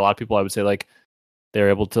teams that a lot of people I would say like they're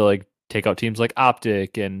able to like take out teams like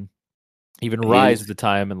OpTic and even Rise Muse. at the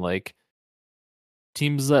time and like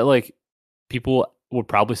teams that like people would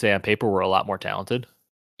probably say on paper were a lot more talented,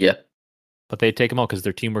 Yeah. but they take them out because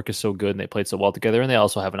their teamwork is so good and they played so well together and they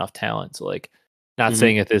also have enough talent. So like not Mm-hmm.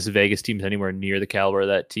 saying that this Vegas team is anywhere near the caliber of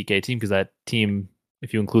that TK team because that team,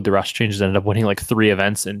 if you include the roster changes, ended up winning like 3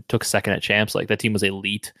 events and took second at champs. Like that team was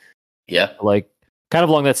elite. Yeah. Like kind of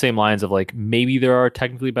along that same lines of like maybe there are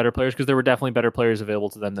technically better players because there were definitely better players available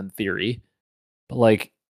to them than Theory, but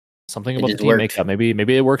like something It about the just team worked. makeup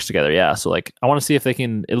maybe it works together. Yeah, so like I want to see if they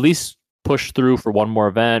can at least push through for one more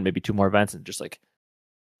event, maybe 2 more events, and just like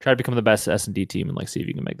try to become the best S&D team and like see if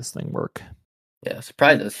you can make this thing work. Yeah.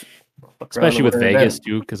 Surprise us. Fuck around Especially and with win an Vegas event.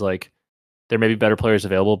 too, because like there may be better players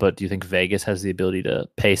available, but do you think Vegas has the ability to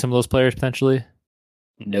pay some of those players potentially?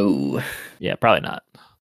 No. Yeah, probably not.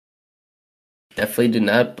 Definitely do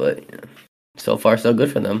not, but so far so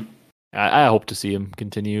good for them. I hope to see him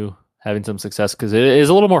continue having some success because it is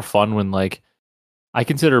a little more fun when like I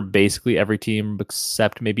consider basically every team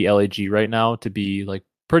except maybe LAG right now to be like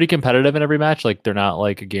pretty competitive in every match. Like they're not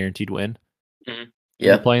like a guaranteed win Hmm. when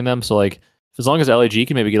you're Yeah, playing them. So like as long as LAG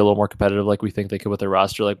can maybe get a little more competitive, like we think they could with their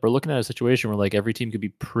roster, like we're looking at a situation where like every team could be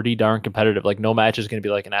pretty darn competitive. Like no match is going to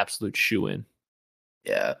be like an absolute shoe in.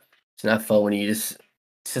 yeah. It's not fun when you just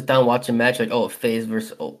sit down and watch a match like, oh, FaZe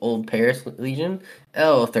versus Old Paris Legion.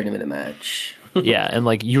 Oh, 30-minute match. Yeah, and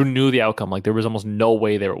like you knew the outcome. Like there was almost no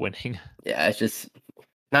way they were winning. Yeah, it's just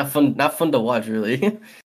not fun. Not fun to watch, really.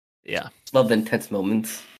 Yeah. Love the intense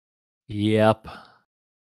moments. Yep.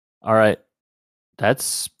 All right.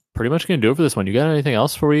 That's pretty much going to do it for this one. You got anything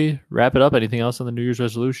else before we wrap it up? Anything else on the New Year's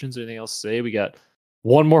resolutions? Anything else to say? We got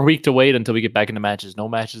one more week to wait until we get back into matches. No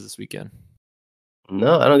matches this weekend.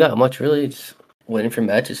 No, I don't got much really. Just waiting for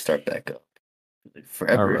matches to start back up. All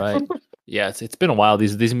Forever. right. Yeah, it's been a while.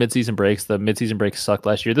 These mid-season breaks, the mid-season breaks sucked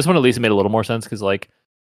last year. This one at least made a little more sense because like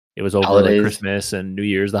it was over like Holidays. Christmas and New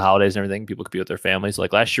Year's, the holidays and everything. People could be with their families.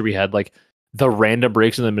 Like last year we had like the random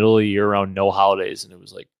breaks in the middle of the year around no holidays, and it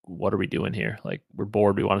was like, what are we doing here? Like we're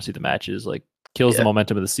bored. We want to see the matches. Like kills the Yeah.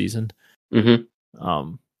 momentum of the season.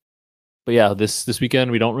 Mm-hmm. But yeah, this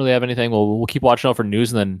weekend we don't really have anything. We'll keep watching out for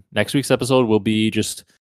news, and then next week's episode will be just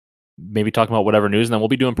maybe talking about whatever news, and then we'll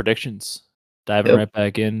be doing predictions, diving Yep. right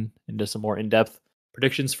back into some more in-depth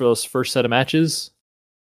predictions for those first set of matches.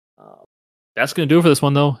 That's going to do it for this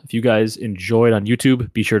one, though. If you guys enjoyed on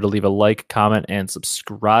YouTube, be sure to leave a like, comment, and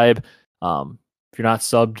subscribe. If you're not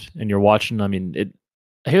subbed and you're watching, I mean,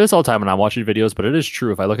 I hear this all the time when I'm watching videos, but it is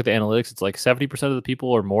true. If I look at the analytics, it's like 70% of the people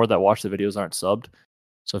or more that watch the videos aren't subbed.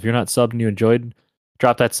 So if you're not subbed and you enjoyed,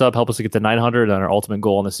 drop that sub. Help us to get to 900 on our ultimate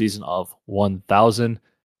goal in the season of 1,000.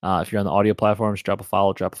 If you're on the audio platforms, drop a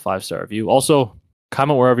follow, drop a 5-star review. Also,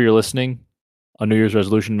 comment wherever you're listening. A New Year's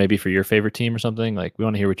resolution, maybe for your favorite team or something. Like we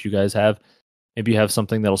want to hear what you guys have. Maybe you have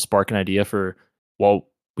something that'll spark an idea for what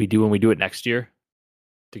we do when we do it next year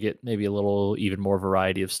to get maybe a little even more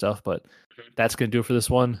variety of stuff. But that's going to do it for this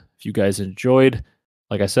one. If you guys enjoyed,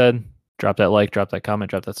 like I said, drop that like, drop that comment,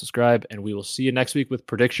 drop that subscribe, and we will see you next week with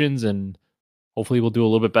predictions. And hopefully we'll do a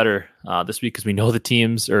little bit better this week because we know the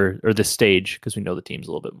teams or this stage because we know the teams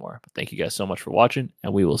a little bit more. But thank you guys so much for watching,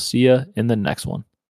 and we will see you in the next one.